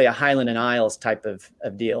specifically a Highland and Isles type of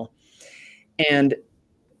deal. And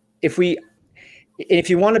if you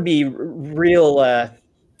want to be real,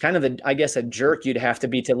 kind of a jerk, you'd have to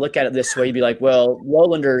be to look at it this way. You'd be like, well,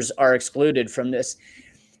 lowlanders are excluded from this.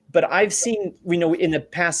 But we know in the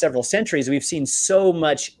past several centuries, we've seen so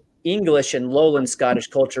much English and lowland Scottish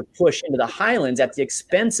culture push into the Highlands at the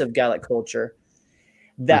expense of Gaelic culture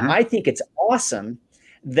that I think it's awesome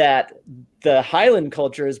that the Highland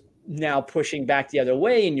culture is now pushing back the other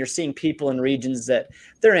way. And you're seeing people in regions that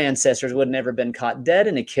their ancestors would have never been caught dead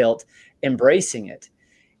in a kilt embracing it.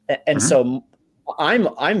 And so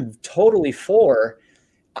I'm totally for,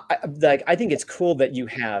 I think it's cool that you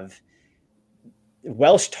have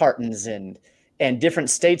Welsh tartans and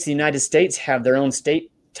different states. The United States have their own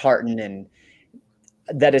state tartan, and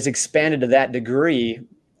that is expanded to that degree.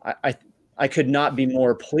 I could not be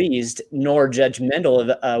more pleased nor judgmental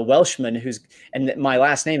of a Welshman and my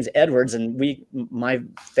last name is Edwards, and my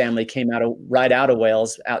family came right out of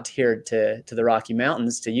Wales out here to the Rocky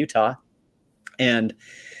Mountains to Utah, and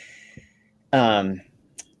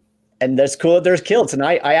that's cool that there's kilts, and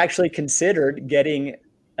I actually considered getting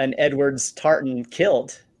an Edwards tartan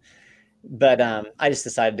kilt, but I just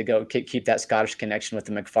decided to go keep that Scottish connection with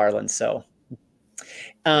the McFarlanes. So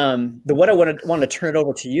what I want to turn it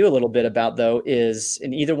over to you a little bit about, though, is,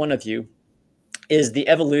 in either one of you, is the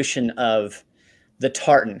evolution of the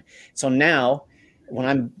tartan. So now when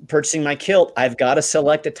I'm purchasing my kilt, I've got to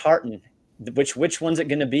select a tartan. Which one's it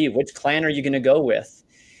going to be? Which clan are you going to go with?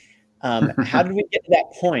 How did we get to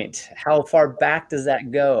that point? How far back does that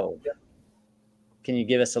go? Can you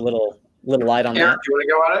give us a little light on that? Do you want to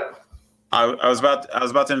go at it? I was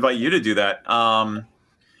about to invite you to do that.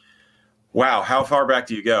 Wow, how far back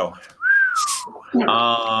do you go?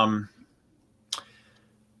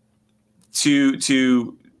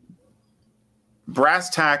 To brass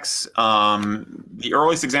tacks, the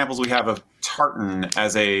earliest examples we have of tartan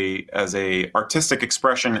as a artistic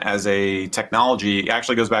expression, as a technology,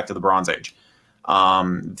 actually goes back to the Bronze Age.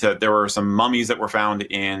 There were some mummies that were found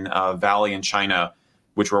in a valley in China,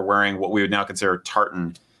 which were wearing what we would now consider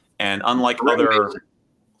tartan. And unlike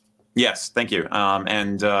yes, thank you.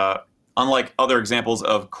 Unlike other examples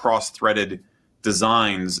of cross-threaded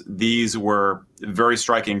designs, these were very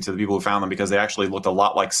striking to the people who found them because they actually looked a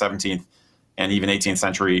lot like 17th and even 18th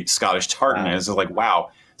century Scottish tartan. And it's just like, wow.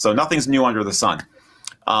 So nothing's new under the sun.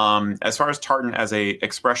 As far as tartan as a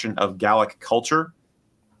expression of Gaelic culture,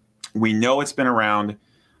 we know it's been around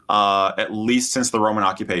at least since the Roman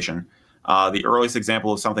occupation. The earliest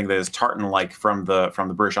example of something that is tartan-like from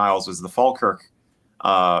the British Isles was the Falkirk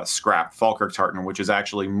Falkirk tartan, which is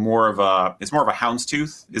actually more of a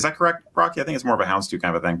houndstooth. Is that correct, Rocky? I think it's more of a houndstooth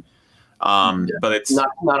kind of a thing. But it's not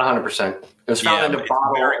 100%. It was found in a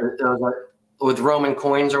bottle with Roman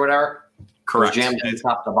coins or whatever. Correct. It was jammed in the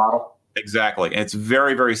top of the bottle. Exactly. And it's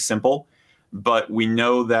very, very simple, but we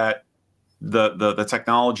know that the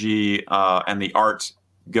technology and the art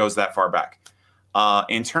goes that far back.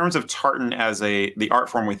 In terms of tartan as the art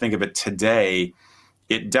form we think of it today,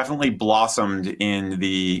 it definitely blossomed in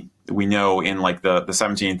the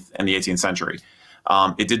 17th and the 18th century.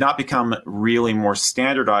 It did not become really more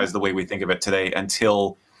standardized the way we think of it today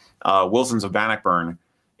until Wilson's of Bannockburn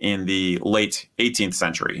in the late 18th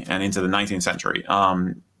century and into the 19th century.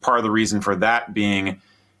 Part of the reason for that being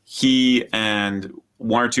he and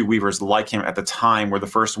one or two weavers like him at the time were the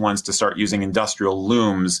first ones to start using industrial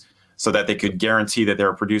looms so that they could guarantee that they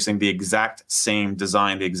were producing the exact same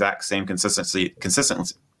design, the exact same consistency,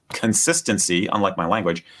 unlike my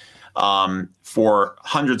language, for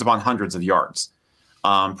hundreds upon hundreds of yards.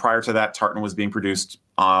 Prior to that, tartan was being produced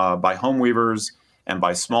by home weavers and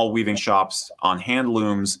by small weaving shops on hand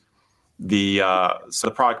looms, so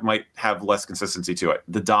the product might have less consistency to it.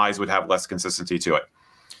 The dyes would have less consistency to it.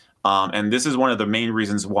 And this is one of the main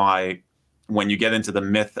reasons why, when you get into the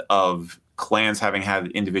myth of clans having had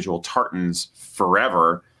individual tartans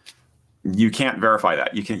forever, you can't verify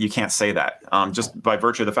that. You can't say that. Just by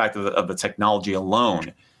virtue of the fact of the technology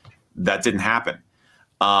alone, that didn't happen.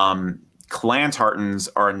 Clan tartans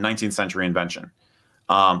are a 19th century invention.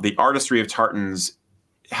 The artistry of tartans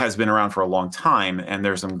has been around for a long time, and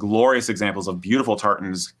there's some glorious examples of beautiful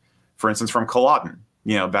tartans, for instance, from Culloden.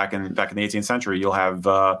 Back in the 18th century, you'll have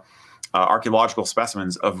archaeological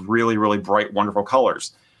specimens of really, really bright, wonderful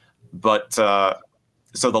colors. But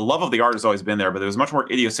so the love of the art has always been there, but it was much more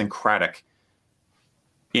idiosyncratic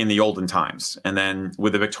in the olden times. And then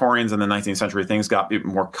with the Victorians in the 19th century, things got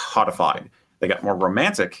more codified. They got more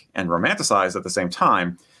romantic and romanticized at the same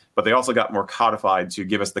time, but they also got more codified to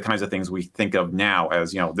give us the kinds of things we think of now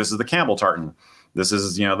as, this is the Campbell tartan, this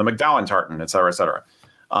is, the McDowell tartan, et cetera, et cetera.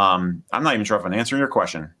 I'm not even sure if I'm answering your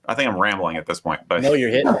question. I think I'm rambling at this point. But no, you're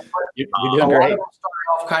hitting. You're doing great.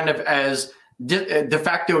 Started off kind of as de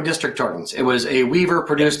facto district tartans. It was a weaver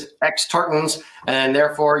produced X tartans, and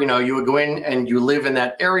therefore, you would go in and you live in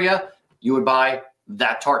that area, you would buy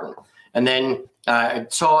that tartan. And then I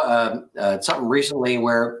saw something recently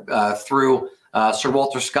where through Sir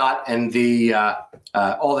Walter Scott and the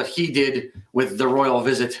all that he did with the royal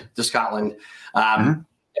visit to Scotland,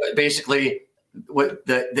 basically what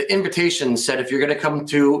the invitation said, if you're going to come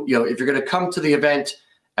to the event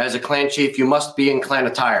as a clan chief, you must be in clan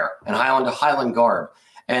attire and Highland garb.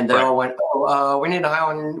 And they all went, we need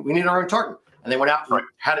our own tartan. And they went out and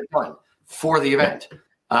had it done for the event.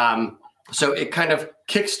 So it kind of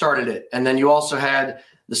kick-started it. And then you also had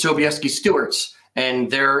the Sobieski Stewarts, and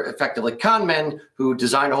they're effectively con men who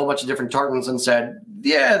designed a whole bunch of different tartans and said,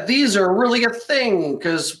 yeah, these are really a thing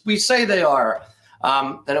because we say they are.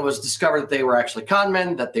 Then it was discovered that they were actually con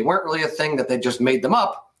men, that they weren't really a thing, that they just made them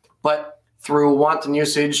up. But through wanton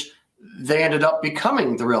usage, they ended up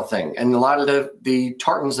becoming the real thing. And a lot of the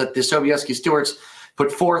tartans that the Sobieski Stewarts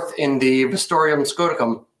put forth in the Vistorium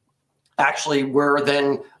Scoticum actually were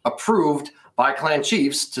then approved by clan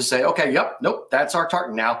chiefs to say, okay, that's our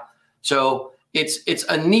tartan now. So it's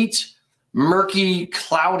a neat, murky,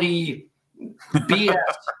 cloudy BS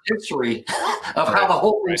history of how the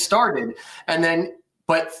whole thing started. And then,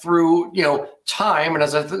 but through, time, and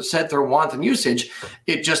as I said, through wanton usage,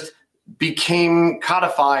 it just became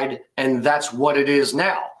codified, and that's what it is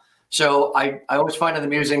now. So I always find it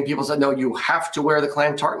amusing. People said, no, you have to wear the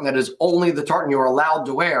clan tartan. That is only the tartan you're allowed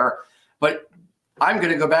to wear. But I'm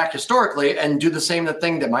going to go back historically and do the same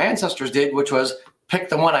thing that my ancestors did, which was pick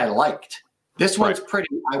the one I liked. This one's pretty.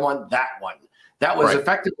 I want that one. That was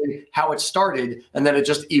effectively how it started, and then it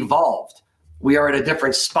just evolved. We are at a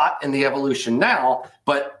different spot in the evolution now,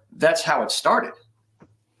 but that's how it started.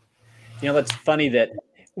 It's funny that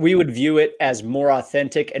we would view it as more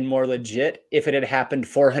authentic and more legit if it had happened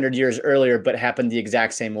 400 years earlier, but happened the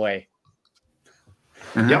exact same way.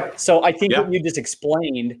 Yep. So I think what you just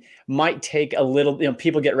explained might take a little,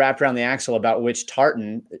 people get wrapped around the axle about which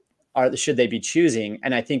tartan should they be choosing.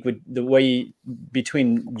 And I think with the way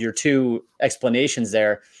between your two explanations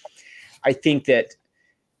there, I think that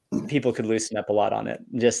people could loosen up a lot on it.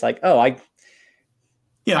 Just like, I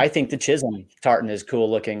think the Chisholm tartan is cool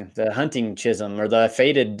looking, the hunting Chisholm or the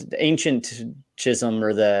faded ancient Chisholm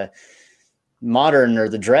or the modern or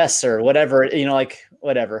the dress or whatever,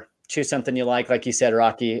 whatever. Choose something you like you said,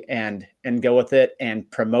 Rocky, and go with it and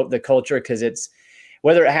promote the culture, because it's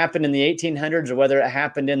whether it happened in the 1800s or whether it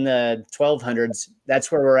happened in the 1200s,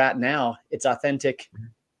 that's where we're at now. It's authentic.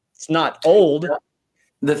 It's not old.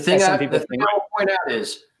 The thing I'll point out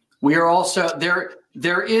is we are also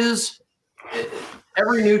there is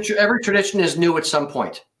every tradition is new at some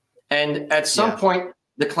point. And at some point,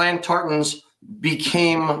 the clan tartans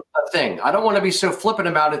became a thing. I don't want to be so flippant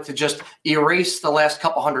about it to just erase the last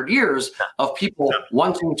couple hundred years of people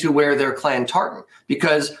wanting to wear their clan tartan,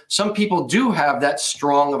 because some people do have that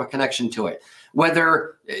strong of a connection to it.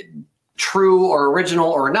 Whether true or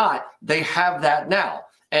original or not, they have that now.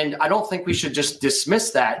 And I don't think we should just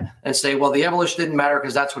dismiss that and say, well, the evolution didn't matter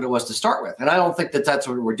because that's what it was to start with. And I don't think that that's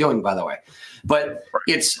what we're doing, by the way. But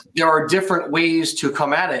there are different ways to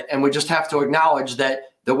come at it. And we just have to acknowledge that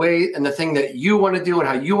the way and the thing that you want to do and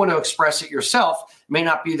how you want to express it yourself may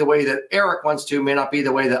not be the way that Eric wants to, may not be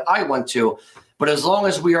the way that I want to. But as long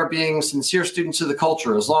as we are being sincere students of the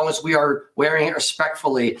culture, as long as we are wearing it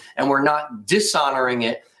respectfully and we're not dishonoring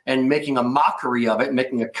it and making a mockery of it,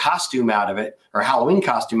 making a costume out of it or a Halloween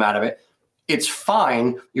costume out of it, it's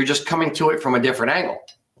fine. You're just coming to it from a different angle.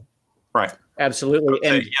 Right. Absolutely.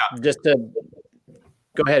 And yeah. just to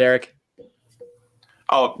go ahead, Eric.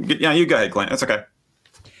 Oh, yeah, you go ahead, Clint. That's okay.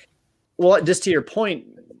 Well, just to your point,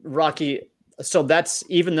 Rocky, so that's,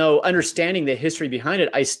 even though understanding the history behind it,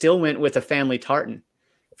 I still went with a family tartan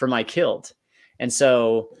for my kilt. And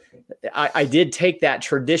so I did take that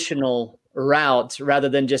traditional route rather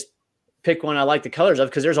than just pick one I like the colors of,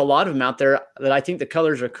 because there's a lot of them out there that I think the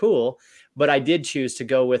colors are cool, but I did choose to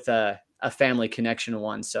go with a family connection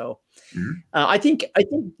one. So I think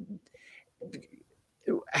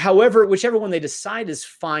however, whichever one they decide is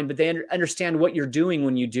fine, but they understand what you're doing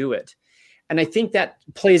when you do it. And I think that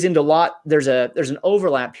plays into a lot. There's an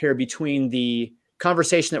overlap here between the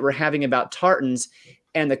conversation that we're having about tartans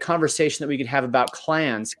and the conversation that we could have about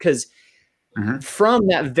clans. Because from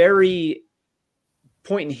that very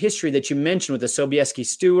point in history that you mentioned with the Sobieski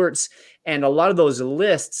Stewarts and a lot of those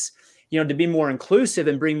lists, to be more inclusive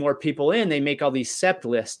and bring more people in, they make all these sept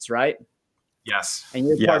lists, right? Yes. And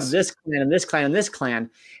you're part of this clan and this clan and this clan.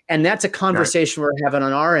 And that's a conversation we're having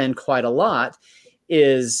on our end quite a lot.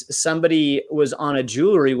 Is somebody was on a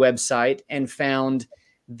jewelry website and found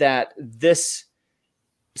that this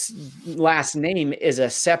last name is a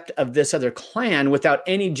sept of this other clan without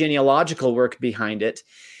any genealogical work behind it.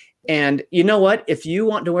 And you know what? If you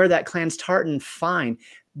want to wear that clan's tartan, fine.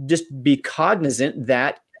 Just be cognizant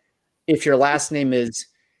that if your last name is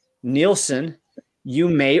Nielsen, you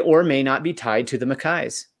may or may not be tied to the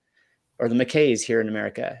Mackays or the Mackays here in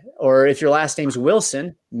America. Or if your last name's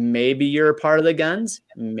Wilson, maybe you're a part of the Guns,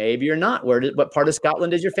 maybe you're not. What part of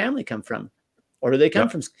Scotland does your family come from? Or do they come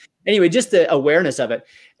from? Anyway, just the awareness of it.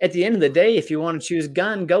 At the end of the day, if you want to choose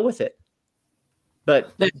Gun, go with it.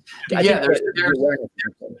 But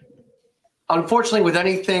unfortunately, with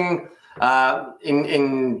anything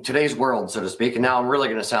in today's world, so to speak, and now I'm really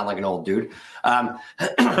going to sound like an old dude.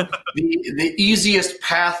 The easiest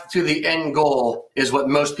path to the end goal is what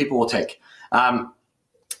most people will take.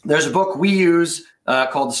 There's a book we use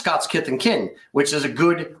called The Scots Kith and Kin, which is a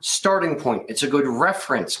good starting point. It's a good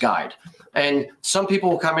reference guide. And some people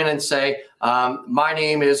will come in and say, my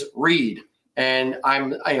name is Reed, and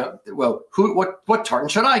what tartan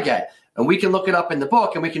should I get? And we can look it up in the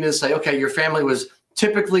book, and we can just say, okay, your family was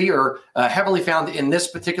typically or heavily found in this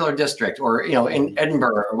particular district, or in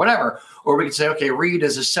Edinburgh or whatever. Or we could say, okay, Reed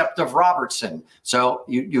is a sept of Robertson, so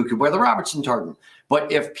you could wear the Robertson tartan. But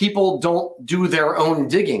if people don't do their own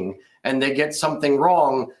digging and they get something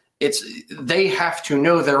wrong, they have to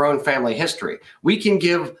know their own family history. We can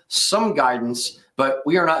give some guidance, but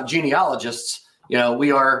we are not genealogists.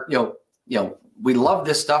 We are we love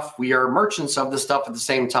this stuff. We are merchants of this stuff at the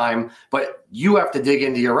same time, but you have to dig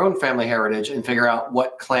into your own family heritage and figure out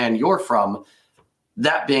what clan you're from.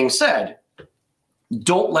 That being said,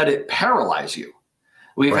 don't let it paralyze you.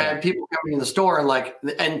 We've had people coming in the store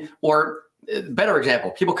or better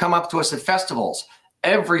example, people come up to us at festivals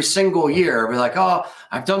every single year. We're like, oh,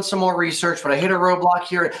 I've done some more research, but I hit a roadblock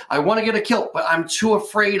here. I want to get a kilt, but I'm too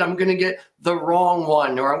afraid I'm going to get the wrong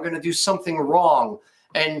one, or I'm going to do something wrong.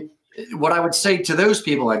 And what I would say to those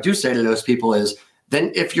people, I do say to those people is,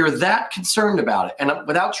 then if you're that concerned about it, and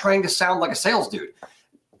without trying to sound like a sales dude,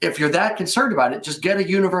 if you're that concerned about it, just get a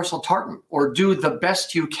universal tartan or do the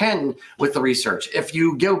best you can with the research. If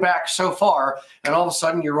you go back so far and all of a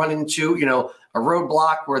sudden you run into, a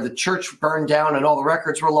roadblock where the church burned down and all the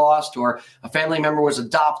records were lost, or a family member was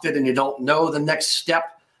adopted and you don't know the next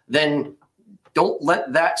step, then don't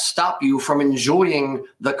let that stop you from enjoying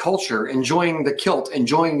the culture, enjoying the kilt,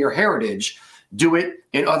 enjoying your heritage. Do it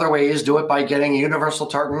in other ways. Do it by getting a universal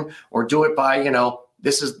tartan, or do it by,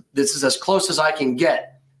 this is as close as I can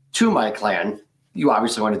get to my clan. You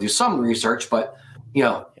obviously want to do some research, but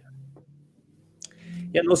Yeah,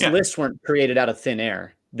 those lists weren't created out of thin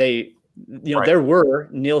air. There were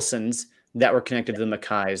Nielsen's that were connected to the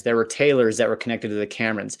Mackays. There were Taylors that were connected to the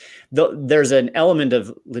Camerons. There's an element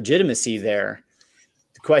of legitimacy there.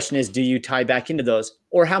 The question is, do you tie back into those,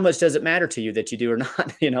 or how much does it matter to you that you do or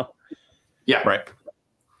not? Yeah, right.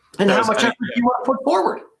 And how much effort you want to put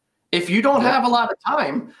forward? If you don't have a lot of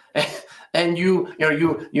time, and you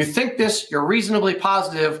think you're reasonably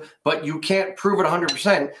positive, but you can't prove it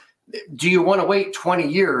 100%, do you want to wait 20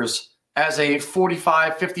 years? As a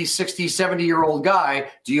 45, 50, 60, 70-year-old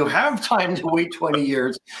guy, do you have time to wait 20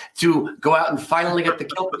 years to go out and finally get the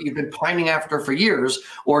kilt that you've been pining after for years,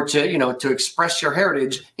 or to express your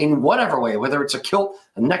heritage in whatever way, whether it's a kilt,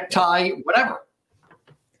 a necktie, whatever?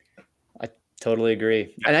 I totally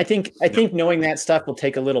agree. And I think knowing that stuff will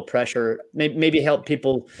take a little pressure, maybe help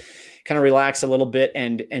people kind of relax a little bit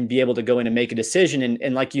and be able to go in and make a decision.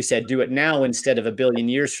 And like you said, do it now instead of a billion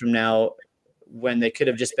years from now, when they could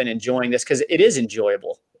have just been enjoying this, because it is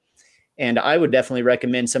enjoyable. And I would definitely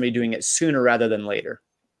recommend somebody doing it sooner rather than later.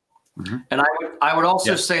 Mm-hmm. And I would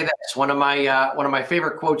also say this, one of my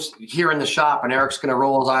favorite quotes here in the shop, and Eric's going to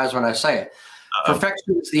roll his eyes when I say it.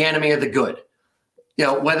 Perfection is the enemy of the good.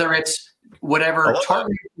 Whether it's whatever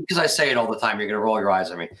target, because I say it all the time, you're going to roll your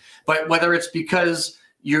eyes at me. But whether it's because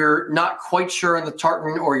you're not quite sure on the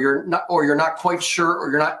tartan, or you're not quite sure, or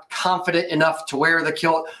you're not confident enough to wear the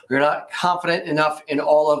kilt, or you're not confident enough in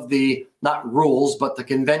all of the, not rules, but the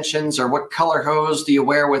conventions, or what color hose do you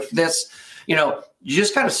wear with this, you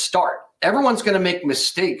just got to start. Everyone's going to make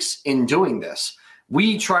mistakes in doing this.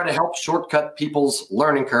 We try to help shortcut people's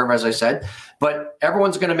learning curve, as I said, but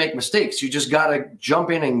everyone's going to make mistakes. You just got to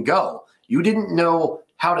jump in and go. You didn't know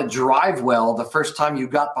how to drive well the first time you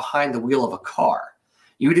got behind the wheel of a car.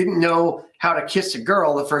 You didn't know how to kiss a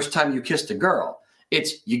girl the first time you kissed a girl.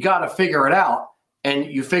 You got to figure it out, and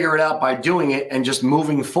you figure it out by doing it and just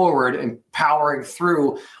moving forward and powering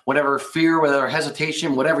through whatever fear, whatever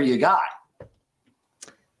hesitation, whatever you got.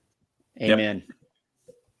 Amen. Yep.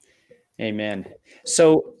 Amen.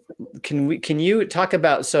 So can you talk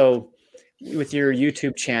about, with your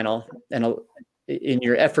YouTube channel and in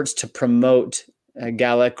your efforts to promote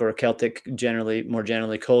Gaelic or Celtic more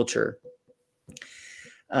generally culture,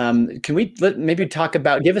 can we maybe talk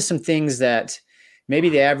about, give us some things that maybe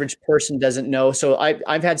the average person doesn't know? So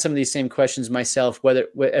I've had some of these same questions myself,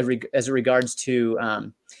 as it regards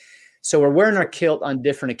to, so we're wearing our kilt on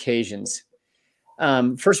different occasions.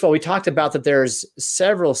 First of all, we talked about that there's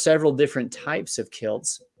several different types of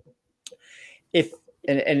kilts.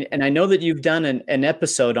 And I know that you've done an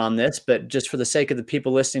episode on this, but just for the sake of the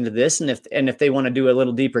people listening to this, and if they want to do a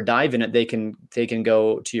little deeper dive in it, they can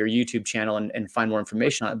go to your YouTube channel and find more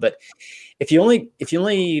information on it. But if you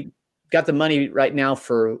only got the money right now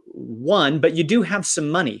for one, but you do have some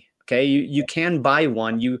money, okay, you can buy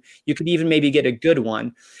one. You could even maybe get a good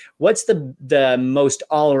one. What's the most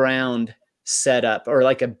all around setup, or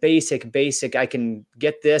like a basic, I can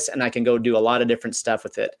get this and I can go do a lot of different stuff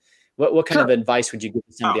with it? What kind of advice would you give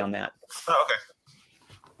to somebody on that? Oh, okay.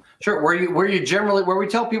 Sure. Where we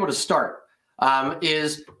tell people to start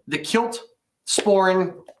is the kilt,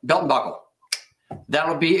 sporran, belt and buckle.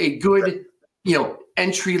 That'll be a good,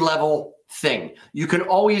 entry level thing. You can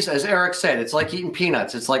always, as Eric said, it's like eating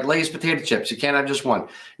peanuts. It's like Lay's potato chips. You can't have just one.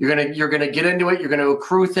 You're gonna get into it. You're gonna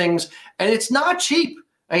accrue things, and it's not cheap.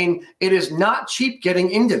 I mean, it is not cheap getting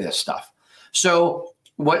into this stuff. So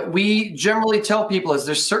what we generally tell people is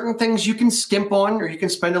there's certain things you can skimp on, or you can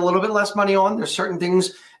spend a little bit less money on. There's certain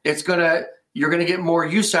things you're gonna get more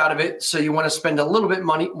use out of it. So you want to spend a little bit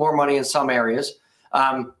more money in some areas.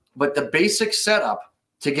 But the basic setup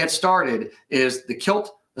to get started is the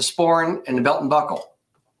kilt, the sporran, and the belt and buckle.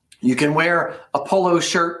 You can wear a polo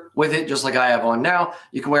shirt with it, just like I have on now.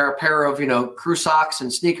 You can wear a pair of, crew socks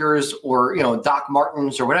and sneakers, or, Doc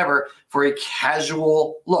Martens or whatever, for a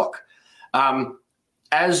casual look.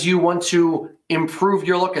 As you want to improve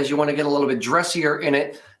your look, as you want to get a little bit dressier in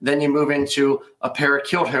it, then you move into a pair of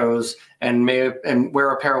kilt hose and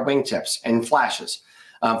wear a pair of wingtips and flashes.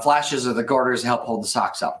 Flashes are the garters that help hold the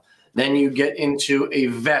socks up. Then you get into a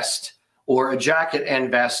vest or a jacket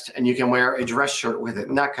and vest, and you can wear a dress shirt with it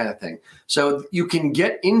and that kind of thing. So you can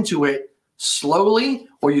get into it slowly,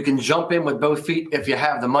 or you can jump in with both feet if you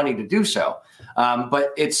have the money to do so.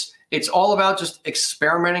 But it's all about just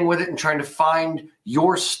experimenting with it and trying to find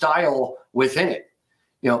your style within it.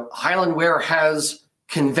 Highland wear has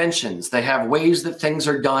conventions. They have ways that things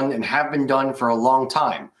are done and have been done for a long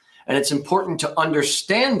time. And it's important to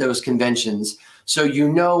understand those conventions so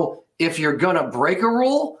if you're going to break a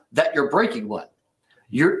rule, that you're breaking one.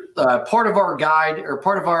 You're part of our guide, or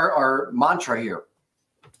part of our mantra here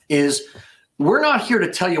is, we're not here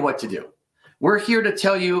to tell you what to do. We're here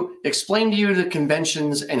to explain to you the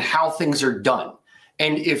conventions and how things are done.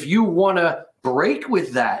 And if you want to break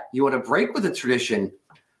with that, you want to break with the tradition,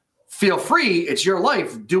 feel free. It's your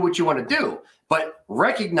life. Do what you want to do. But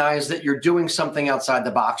recognize that you're doing something outside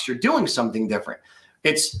the box. You're doing something different.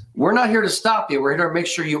 We're not here to stop you. We're here to make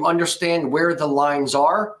sure you understand where the lines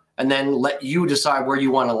are, and then let you decide where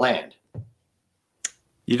you want to land.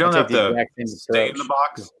 You don't have to stay in the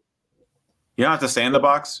box. You don't have to stay in the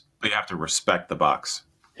box, but you have to respect the box.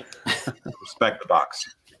 Respect the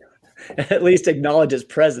box. At least acknowledge its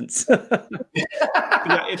presence.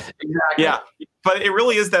 Yeah, but it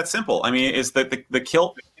really is that simple. I mean, it's the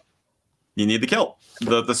kilt. You need the kilt.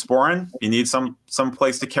 The sporran, you need some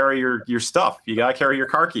place to carry your stuff. You got to carry your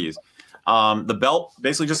car keys. The belt,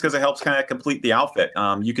 basically just because it helps kind of complete the outfit.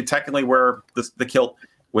 You could technically wear the kilt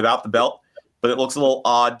without the belt, but it looks a little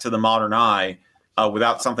odd to the modern eye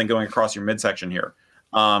without something going across your midsection here.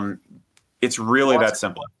 It's really that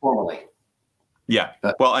simple. Formally. Yeah.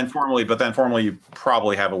 Well, and formally, but then formally you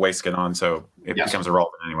probably have a waistcoat on, so it becomes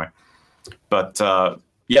irrelevant anyway. But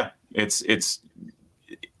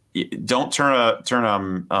don't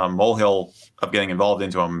turn a molehill of getting involved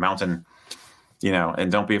into a mountain,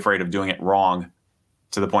 and don't be afraid of doing it wrong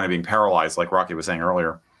to the point of being paralyzed, like Rocky was saying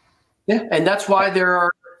earlier. Yeah, and that's why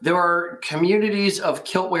there are communities of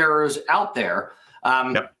kilt wearers out there.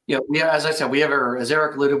 As I said, as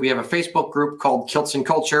Eric alluded, we have a Facebook group called Kilts and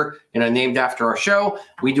Culture, named after our show.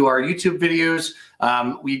 We do our YouTube videos.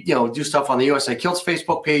 We do stuff on the USA Kilts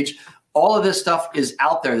Facebook page. All of this stuff is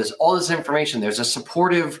out there. There's all this information. There's a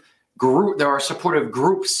supportive group. There are supportive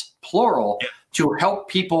groups, plural, to help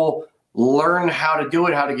people learn how to do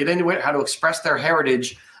it, how to get into it, how to express their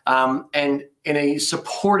heritage, and in a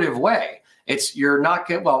supportive way. You're not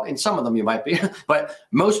good. Well, in some of them you might be, but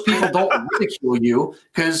most people don't ridicule you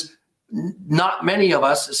because not many of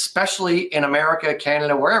us, especially in America,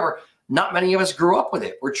 Canada, wherever, not many of us grew up with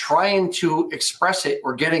it. We're trying to express it.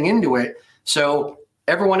 We're getting into it. So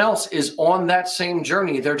everyone else is on that same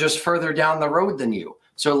journey. They're just further down the road than you.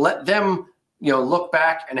 So let them, look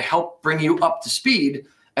back and help bring you up to speed.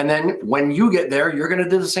 And then when you get there, you're going to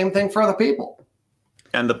do the same thing for other people.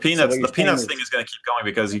 And the peanuts thing is going to keep going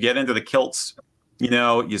because you get into the kilts,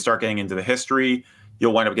 you start getting into the history.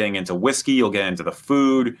 You'll wind up getting into whiskey. You'll get into the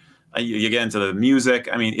food. You get into the music.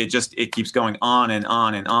 I mean, it keeps going on and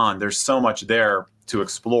on and on. There's so much there to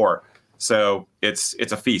explore. So it's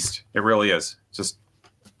a feast. It really is. Just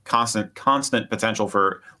constant potential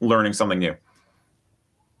for learning something new.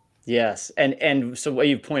 Yes. And so what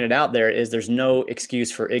you've pointed out there is there's no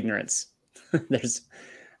excuse for ignorance.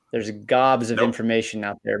 There's gobs of information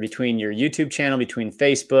out there between your YouTube channel, between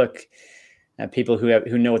Facebook, and people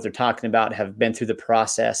who know what they're talking about, have been through the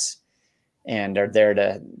process, and are there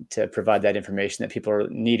to provide that information that people are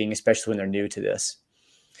needing, especially when they're new to this.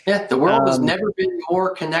 Yeah, the world has never been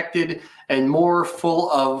more connected and more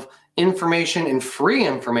full of information and free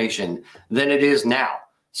information than it is now.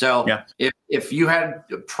 So if you had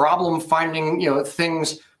a problem finding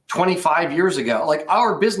things 25 years ago, like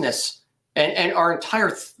our business and our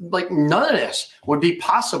entire none of this would be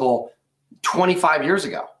possible 25 years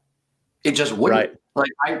ago. It just wouldn't.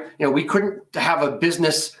 Right. We couldn't have a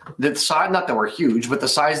business that size, not that we're huge, but the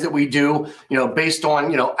size that we do, based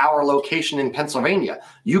on, our location in Pennsylvania.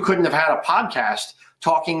 You couldn't have had a podcast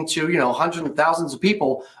talking to, hundreds of thousands of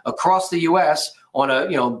people across the US on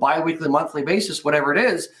a, biweekly, monthly basis, whatever it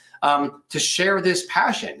is, to share this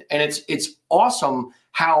passion. And it's awesome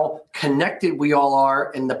how connected we all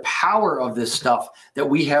are and the power of this stuff that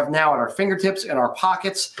we have now at our fingertips, in our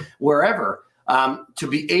pockets, wherever, to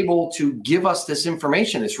be able to give us this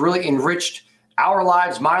information. It's really enriched our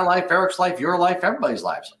lives, my life, Eric's life, your life, everybody's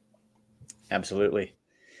lives. Absolutely.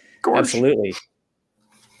 Gorge. Absolutely.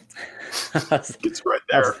 It's right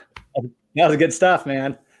there. That was good stuff,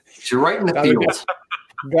 man. You're right in the field.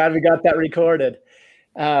 Glad we got that recorded.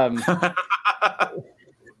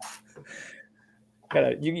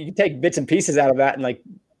 You can take bits and pieces out of that and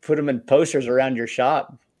put them in posters around your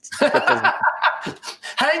shop.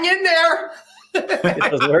 Hang in there.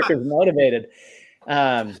 Get those workers motivated.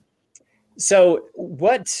 So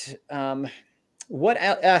what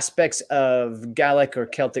aspects of Gaelic or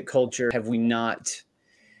Celtic culture have we not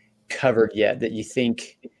covered yet that you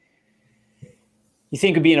think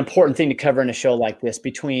would be an important thing to cover in a show like this?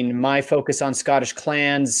 Between my focus on Scottish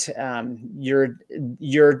clans, your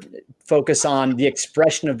focus on the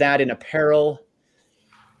expression of that in apparel,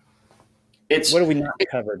 what have we not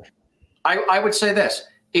covered? I would say this: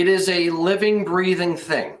 it is a living, breathing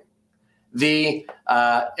thing.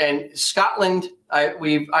 And Scotland,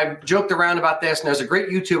 I've joked around about this, and there's a great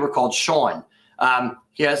YouTuber called Sean.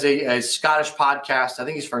 He has a Scottish podcast. I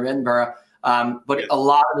think he's from Edinburgh, but a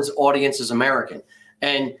lot of his audience is American.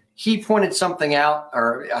 And he pointed something out,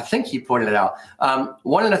 or I think he pointed it out.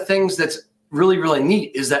 One of the things that's really, really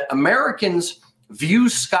neat is that Americans view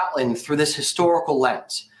Scotland through this historical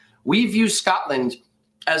lens. We view Scotland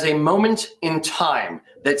as a moment in time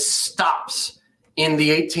that stops in the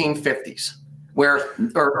 1850s,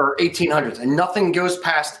 or 1800s, and nothing goes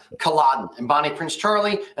past Culloden and Bonnie Prince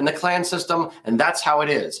Charlie and the clan system, and that's how it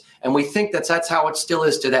is. And we think that's how it still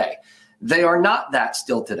is today. They are not that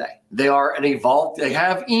still today. They are an evolved. They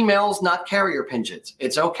have emails, not carrier pigeons.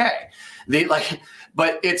 It's okay.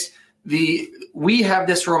 We have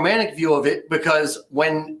this romantic view of it because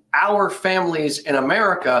when our families in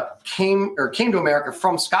America came to America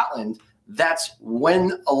from Scotland, that's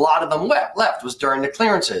when a lot of them left was during the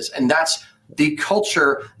clearances, and that's the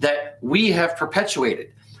culture that we have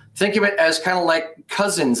perpetuated. Think of it as kind of like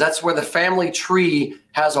cousins. That's where the family tree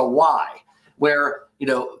has a Y. where,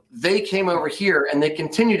 they came over here and they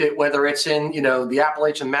continued it, whether it's in, the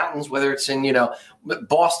Appalachian Mountains, whether it's in,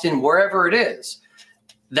 Boston, wherever it is.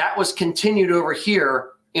 That was continued over here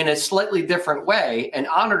in a slightly different way and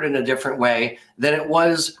honored in a different way than it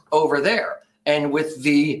was over there. And with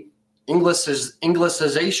the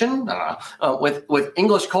Anglicization, with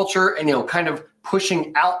English culture and, kind of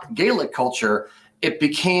pushing out Gaelic culture, it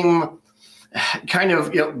became kind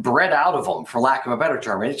of bred out of them, for lack of a better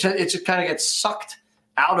term. It just kind of gets sucked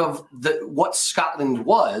out of what Scotland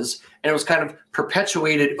was, and it was kind of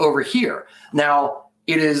perpetuated over here. Now,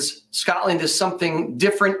 Scotland is something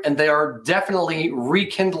different, and they are definitely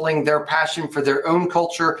rekindling their passion for their own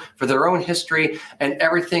culture, for their own history, and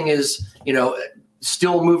everything is,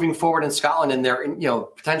 still moving forward in Scotland and their,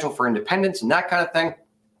 potential for independence and that kind of thing.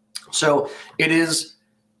 So it is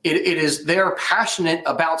they're passionate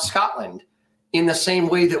about Scotland in the same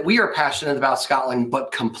way that we are passionate about Scotland,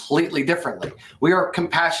 but completely differently. We are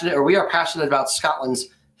passionate about Scotland's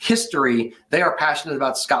history. They are passionate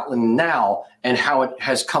about Scotland now and how it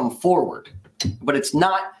has come forward. But it's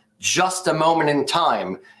not just a moment in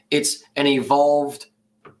time. It's an evolved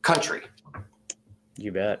country.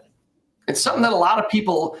 You bet. It's something that a lot of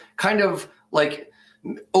people kind of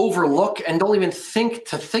overlook and don't even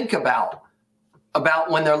think about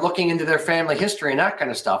when they're looking into their family history and that kind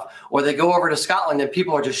of stuff. Or they go over to Scotland and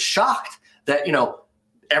people are just shocked that,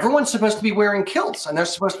 everyone's supposed to be wearing kilts and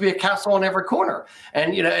there's supposed to be a castle on every corner.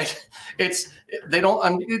 And, it's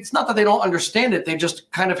not that they don't understand it. They just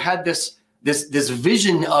kind of had this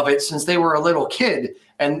vision of it since they were a little kid,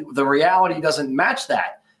 and the reality doesn't match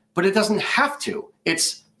that, but it doesn't have to.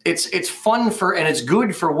 It's fun and it's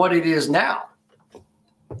good for what it is now.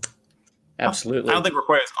 Absolutely. I don't think we're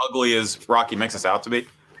quite as ugly as Rocky makes us out to be.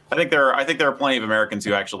 I think there are plenty of Americans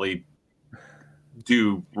who actually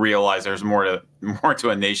do realize there's more to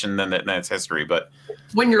a nation than its history. But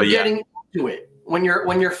when you're getting into it, when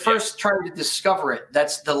you're first trying to discover it,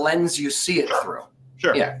 that's the lens you see it through.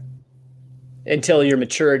 Sure. Yeah. Until your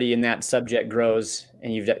maturity in that subject grows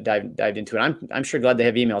and you've dived into it. I'm sure glad they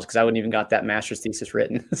have emails, because I wouldn't even got that master's thesis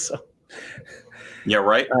written. So. Yeah.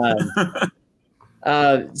 Right.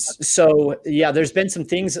 So yeah, there's been some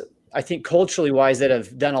things, I think, culturally wise, that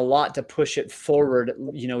have done a lot to push it forward.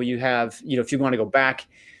 You have, if you want to go back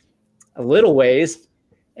a little ways,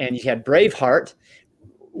 and you had Braveheart,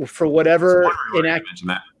 for whatever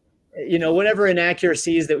whatever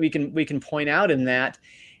inaccuracies that we can point out in that,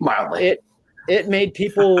 mildly, it made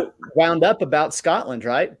people wound up about Scotland,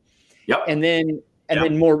 right? Yep. And then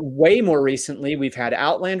way more recently, we've had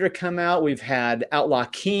Outlander come out, we've had Outlaw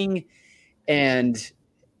King, and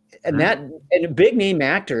big name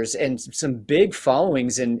actors and some big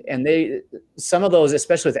followings, and some of those,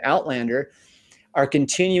 especially with Outlander, are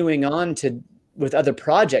continuing on with other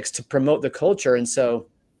projects to promote the culture. And so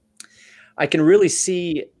I can really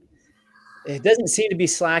see it doesn't seem to be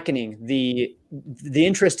slackening the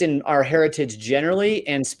interest in our heritage generally,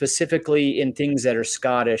 and specifically in things that are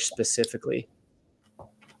Scottish specifically.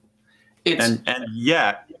 And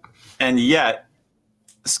yet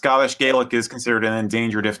Scottish Gaelic is considered an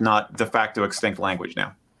endangered, if not de facto extinct language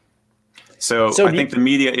now. So I think the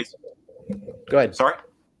media is. Go ahead. Sorry?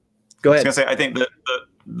 Go ahead. I was going to say, I think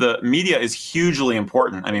the media is hugely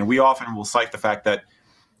important. I mean, we often will cite the fact that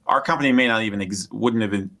our company may not even wouldn't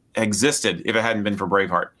have existed if it hadn't been for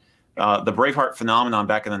Braveheart. The Braveheart phenomenon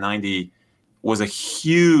back in the 90s was a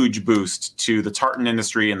huge boost to the tartan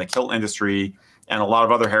industry and the kilt industry and a lot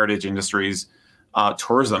of other heritage industries,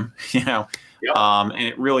 tourism, Yep. And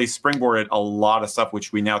it really springboarded a lot of stuff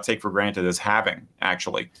which we now take for granted as having,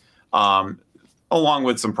 actually, along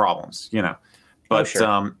with some problems, But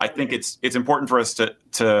sure. I think it's important for us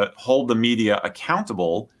to hold the media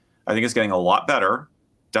accountable. I think it's getting a lot better.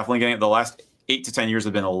 Definitely getting the last 8 to 10 years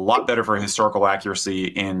have been a lot better for historical accuracy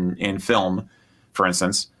in film, for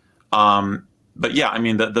instance. But yeah, I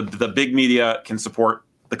mean, the big media can support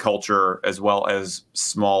the culture as well as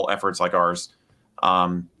small efforts like ours.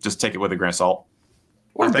 Just take it with a grain of salt.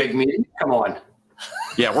 We're big media. Come on.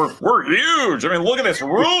 Yeah, we're huge. I mean, look at this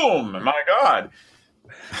room. My God.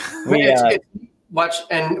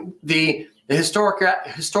 And the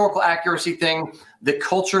historical accuracy thing, the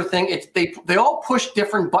culture thing, they all push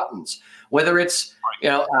different buttons. Whether it's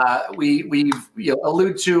we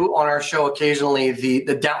allude to on our show occasionally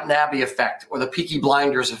the Downton Abbey effect or the Peaky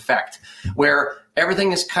Blinders effect, where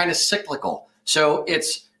everything is kind of cyclical. So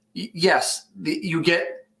it's you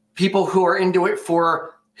get people who are into it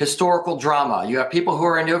for historical drama. You have people who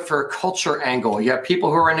are into it for a culture angle. You have people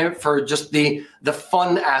who are into it for just the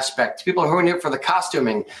fun aspect. People who are into it for the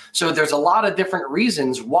costuming. So there's a lot of different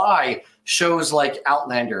reasons why shows like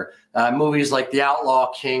Outlander, movies like The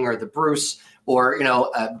Outlaw King or The Bruce, or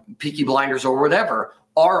Peaky Blinders or whatever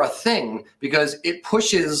are a thing, because it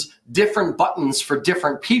pushes different buttons for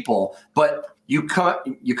different people. But you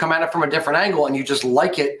come at it from a different angle, and you just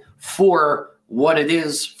like it for what it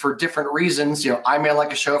is for different reasons. I may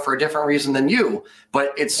like a show for a different reason than you,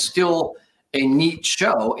 but it's still a neat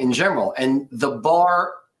show in general. And the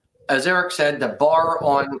bar, as Eric said, the bar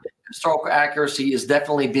on historical accuracy is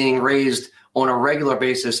definitely being raised on a regular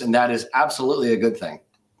basis, and that is absolutely a good thing.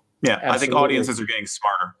 Yeah, Absolutely. I think audiences are getting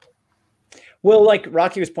smarter. Well, like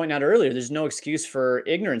Rocky was pointing out earlier, there's no excuse for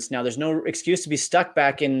ignorance now. There's no excuse to be stuck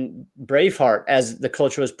back in Braveheart as the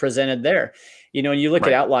culture was presented there. You look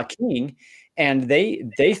at Outlaw King, and they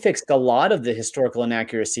fixed a lot of the historical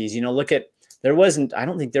inaccuracies. I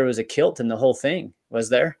don't think there was a kilt in the whole thing, was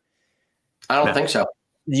there? I don't think so.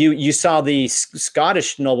 You saw the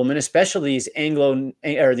Scottish noblemen, especially these these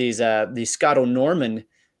Scoto-Norman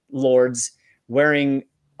lords, wearing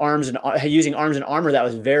using arms and armor that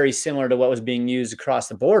was very similar to what was being used across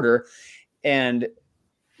the border. And,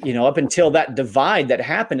 up until that divide that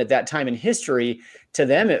happened at that time in history, to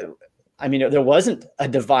them, there wasn't a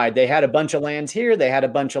divide. They had a bunch of lands here, they had a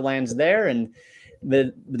bunch of lands there, and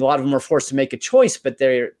a lot of them were forced to make a choice, but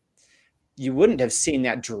you wouldn't have seen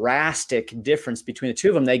that drastic difference between the two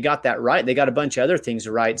of them. They got that right. They got a bunch of other things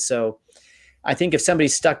right. So I think if somebody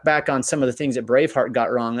stuck back on some of the things that Braveheart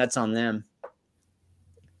got wrong, that's on them.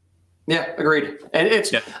 Yeah, agreed. And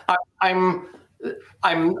I'm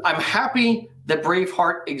happy that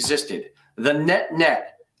Braveheart existed. The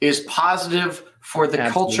net is positive for the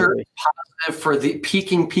culture, positive for the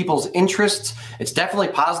piquing people's interests. It's definitely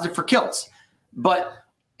positive for Kilts, but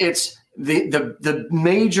it's the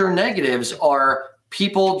major negatives are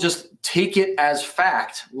people just take it as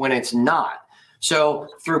fact when it's not. So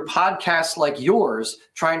through podcasts like yours,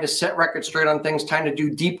 trying to set records straight on things, trying to do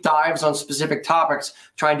deep dives on specific topics,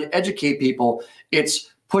 trying to educate people,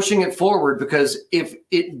 it's pushing it forward, because if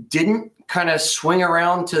it didn't kind of swing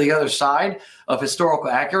around to the other side of historical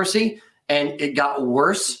accuracy and it got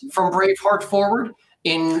worse from Braveheart forward,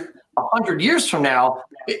 in 100 years from now,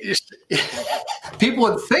 people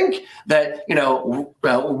would think that,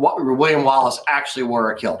 William Wallace actually wore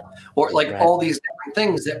a kilt, or all these different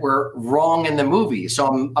things that were wrong in the movie.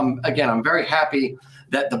 So I'm very happy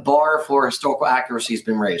that the bar for historical accuracy has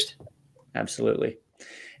been raised. Absolutely.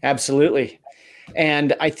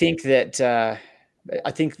 And I think that,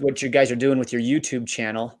 what you guys are doing with your YouTube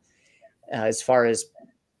channel, as far as,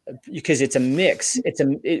 because it's a mix,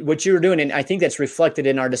 what you were doing, and I think that's reflected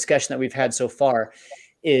in our discussion that we've had so far,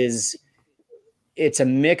 is it's a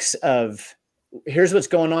mix of, here's what's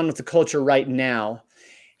going on with the culture right now.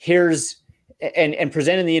 And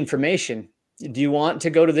presenting the information. Do you want to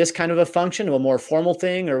go to this kind of a function, a more formal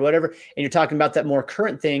thing or whatever? And you're talking about that more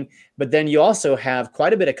current thing, but then you also have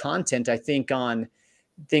quite a bit of content, I think, on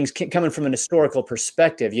things coming from an historical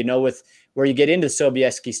perspective, with where you get into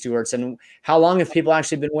Sobieski Stewarts and how long have people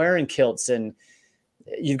actually been wearing kilts, and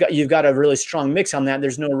you've got a really strong mix on that.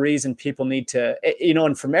 There's no reason people need to,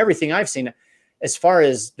 and from everything I've seen, as far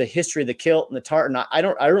as the history of the kilt and the tartan, I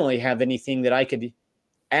don't really have anything that I could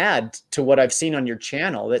add to what I've seen on your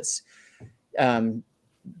channel. That's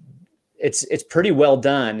it's pretty well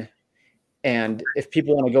done, and if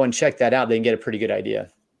people want to go and check that out, they can get a pretty good idea.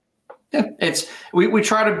 Yeah, we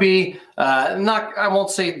try to be I won't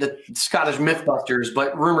say the Scottish Mythbusters,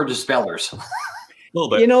 but rumor dispellers. A little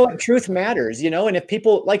bit. Truth matters, and if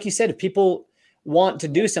people, like you said, if people want to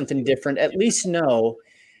do something different, at least know,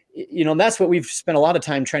 that's what we've spent a lot of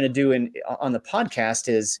time trying to do on the podcast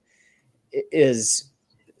is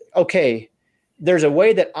okay, there's a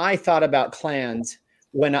way that I thought about clans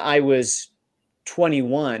when I was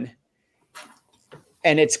 21,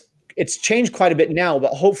 and it's changed quite a bit now,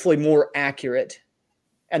 but hopefully more accurate.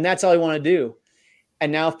 And that's all I want to do.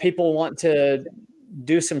 And now if people want to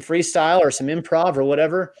do some freestyle or some improv or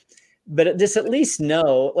whatever, but just at least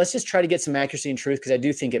know, let's just try to get some accuracy and truth, because I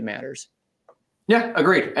do think it matters. Yeah,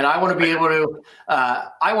 agreed. And I want to be able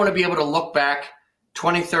to look back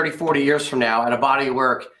 20, 30, 40 years from now at a body of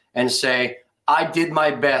work and say, I did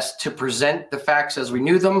my best to present the facts as we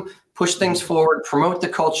knew them, push things forward, promote the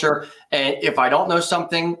culture. And if I don't know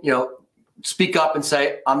something, speak up and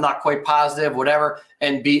say, I'm not quite positive, whatever,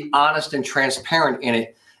 and be honest and transparent in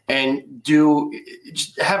it, and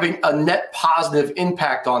having a net positive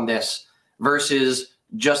impact on this versus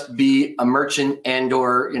just be a merchant and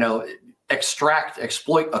or,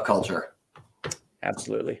 exploit a culture.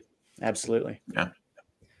 Absolutely. Yeah.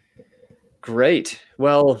 Great.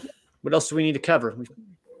 Well, what else do we need to cover?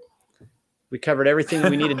 We covered everything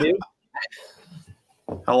we need to do.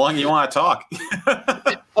 How long do you want to talk?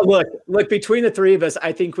 Look, between the three of us,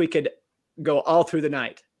 I think we could go all through the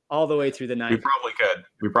night, all the way through the night. We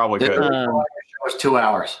probably could. It was 2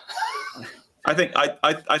 hours. I think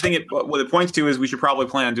what it points to is we should probably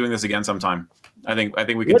plan on doing this again sometime. I think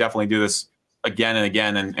we could definitely do this again and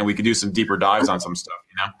again, and we could do some deeper dives on some stuff,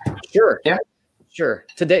 Sure. Yeah. Sure.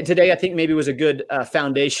 Today I think maybe was a good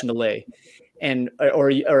foundation to lay, or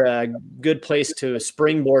a good place to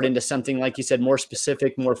springboard into something, like you said, more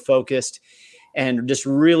specific, more focused, and just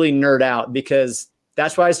really nerd out, because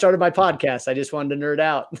that's why I started my podcast. I just wanted to nerd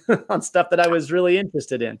out on stuff that I was really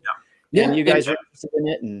interested in. Yeah. And you guys are interested in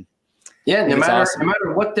it. And no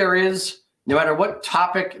matter what there is, no matter what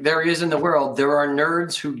topic there is in the world, there are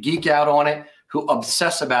nerds who geek out on it, who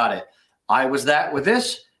obsess about it. I was that with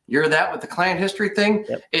this. You're that with the clan history thing.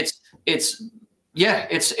 Yep.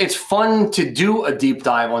 It's fun to do a deep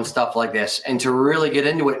dive on stuff like this and to really get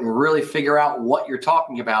into it and really figure out what you're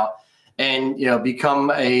talking about, and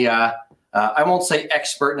become a I won't say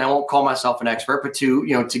expert, and I won't call myself an expert, but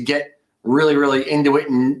to get really, really into it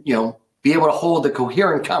and be able to hold a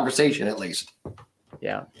coherent conversation at least.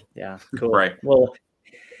 Yeah, cool. Right. Well,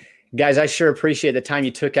 guys, I sure appreciate the time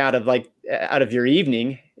you took out of your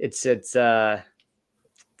evening. It's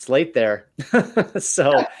late there,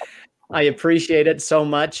 so I appreciate it so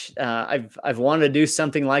much. I've wanted to do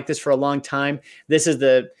something like this for a long time. This is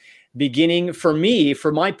the beginning for me,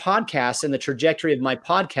 for my podcast and the trajectory of my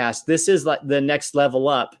podcast. This is like the next level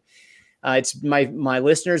up. It's my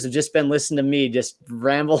listeners have just been listening to me just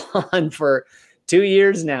ramble on for 2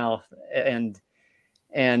 years now, and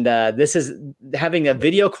this is having a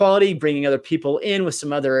video quality, bringing other people in with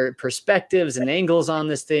some other perspectives and angles on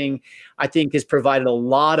this thing, I think has provided a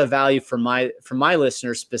lot of value for my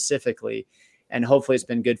listeners specifically. And hopefully it's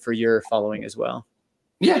been good for your following as well.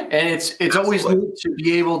 Yeah. And it's always neat to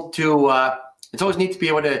be able to,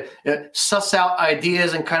 suss out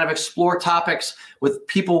ideas and kind of explore topics with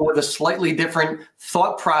people with a slightly different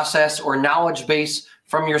thought process or knowledge base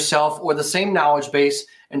from yourself, or the same knowledge base,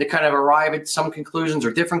 and to kind of arrive at some conclusions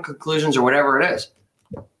or different conclusions or whatever it is.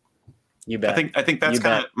 You bet. I think that's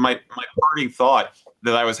kind of my parting thought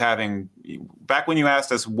that I was having back when you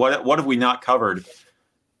asked us what have we not covered.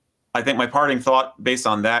 I think my parting thought based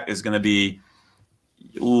on that is going to be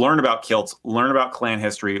learn about kilts, learn about clan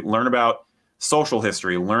history, learn about social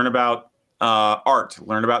history, learn about art,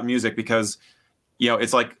 learn about music, because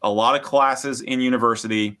it's like a lot of classes in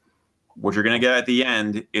university. What you're going to get at the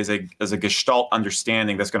end is a Gestalt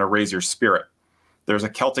understanding that's going to raise your spirit. There's a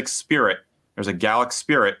Celtic spirit. There's a Gallic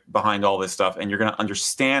spirit behind all this stuff. And you're going to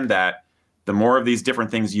understand that the more of these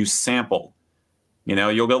different things you sample,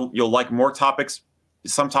 you'll like more topics,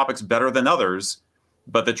 some topics better than others.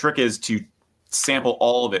 But the trick is to sample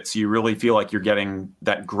all of it, so you really feel like you're getting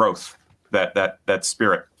that growth, that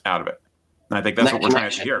spirit out of it. And I think that's what we're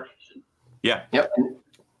trying to hear. Yeah. Yep.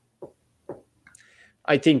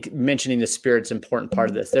 I think mentioning the spirit's an important part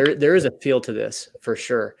of this. There is a feel to this for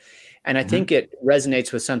sure. And I think it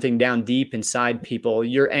resonates with something down deep inside people,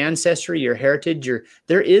 your ancestry, your heritage,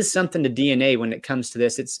 there is something to DNA when it comes to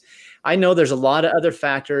this. I know there's a lot of other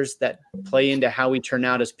factors that play into how we turn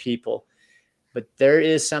out as people, but there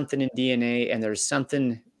is something in DNA, and there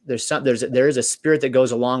is a spirit that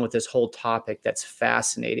goes along with this whole topic that's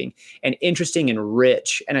fascinating and interesting and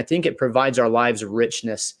rich. And I think it provides our lives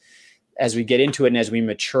richness as we get into it and as we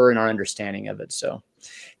mature in our understanding of it. So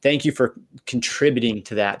thank you for contributing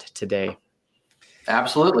to that today.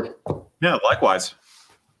 Absolutely. Yeah, likewise.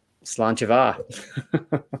 Slancheva.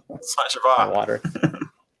 Slancheva. Water.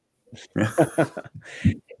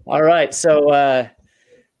 All right. So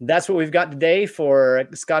that's what we've got today for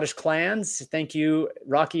Scottish clans. Thank you,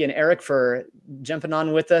 Rocky and Eric, for jumping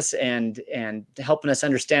on with us and helping us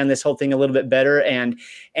understand this whole thing a little bit better,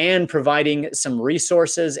 and providing some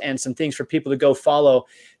resources and some things for people to go follow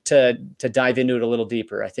to dive into it a little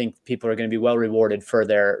deeper. I think people are going to be well rewarded for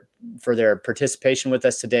their participation with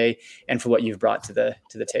us today and for what you've brought to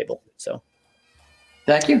the table. So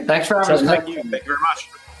thank you. Thanks for having us. Thank you very much.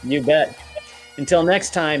 You bet. Until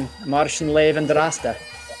next time, Marschen Leven Drasta.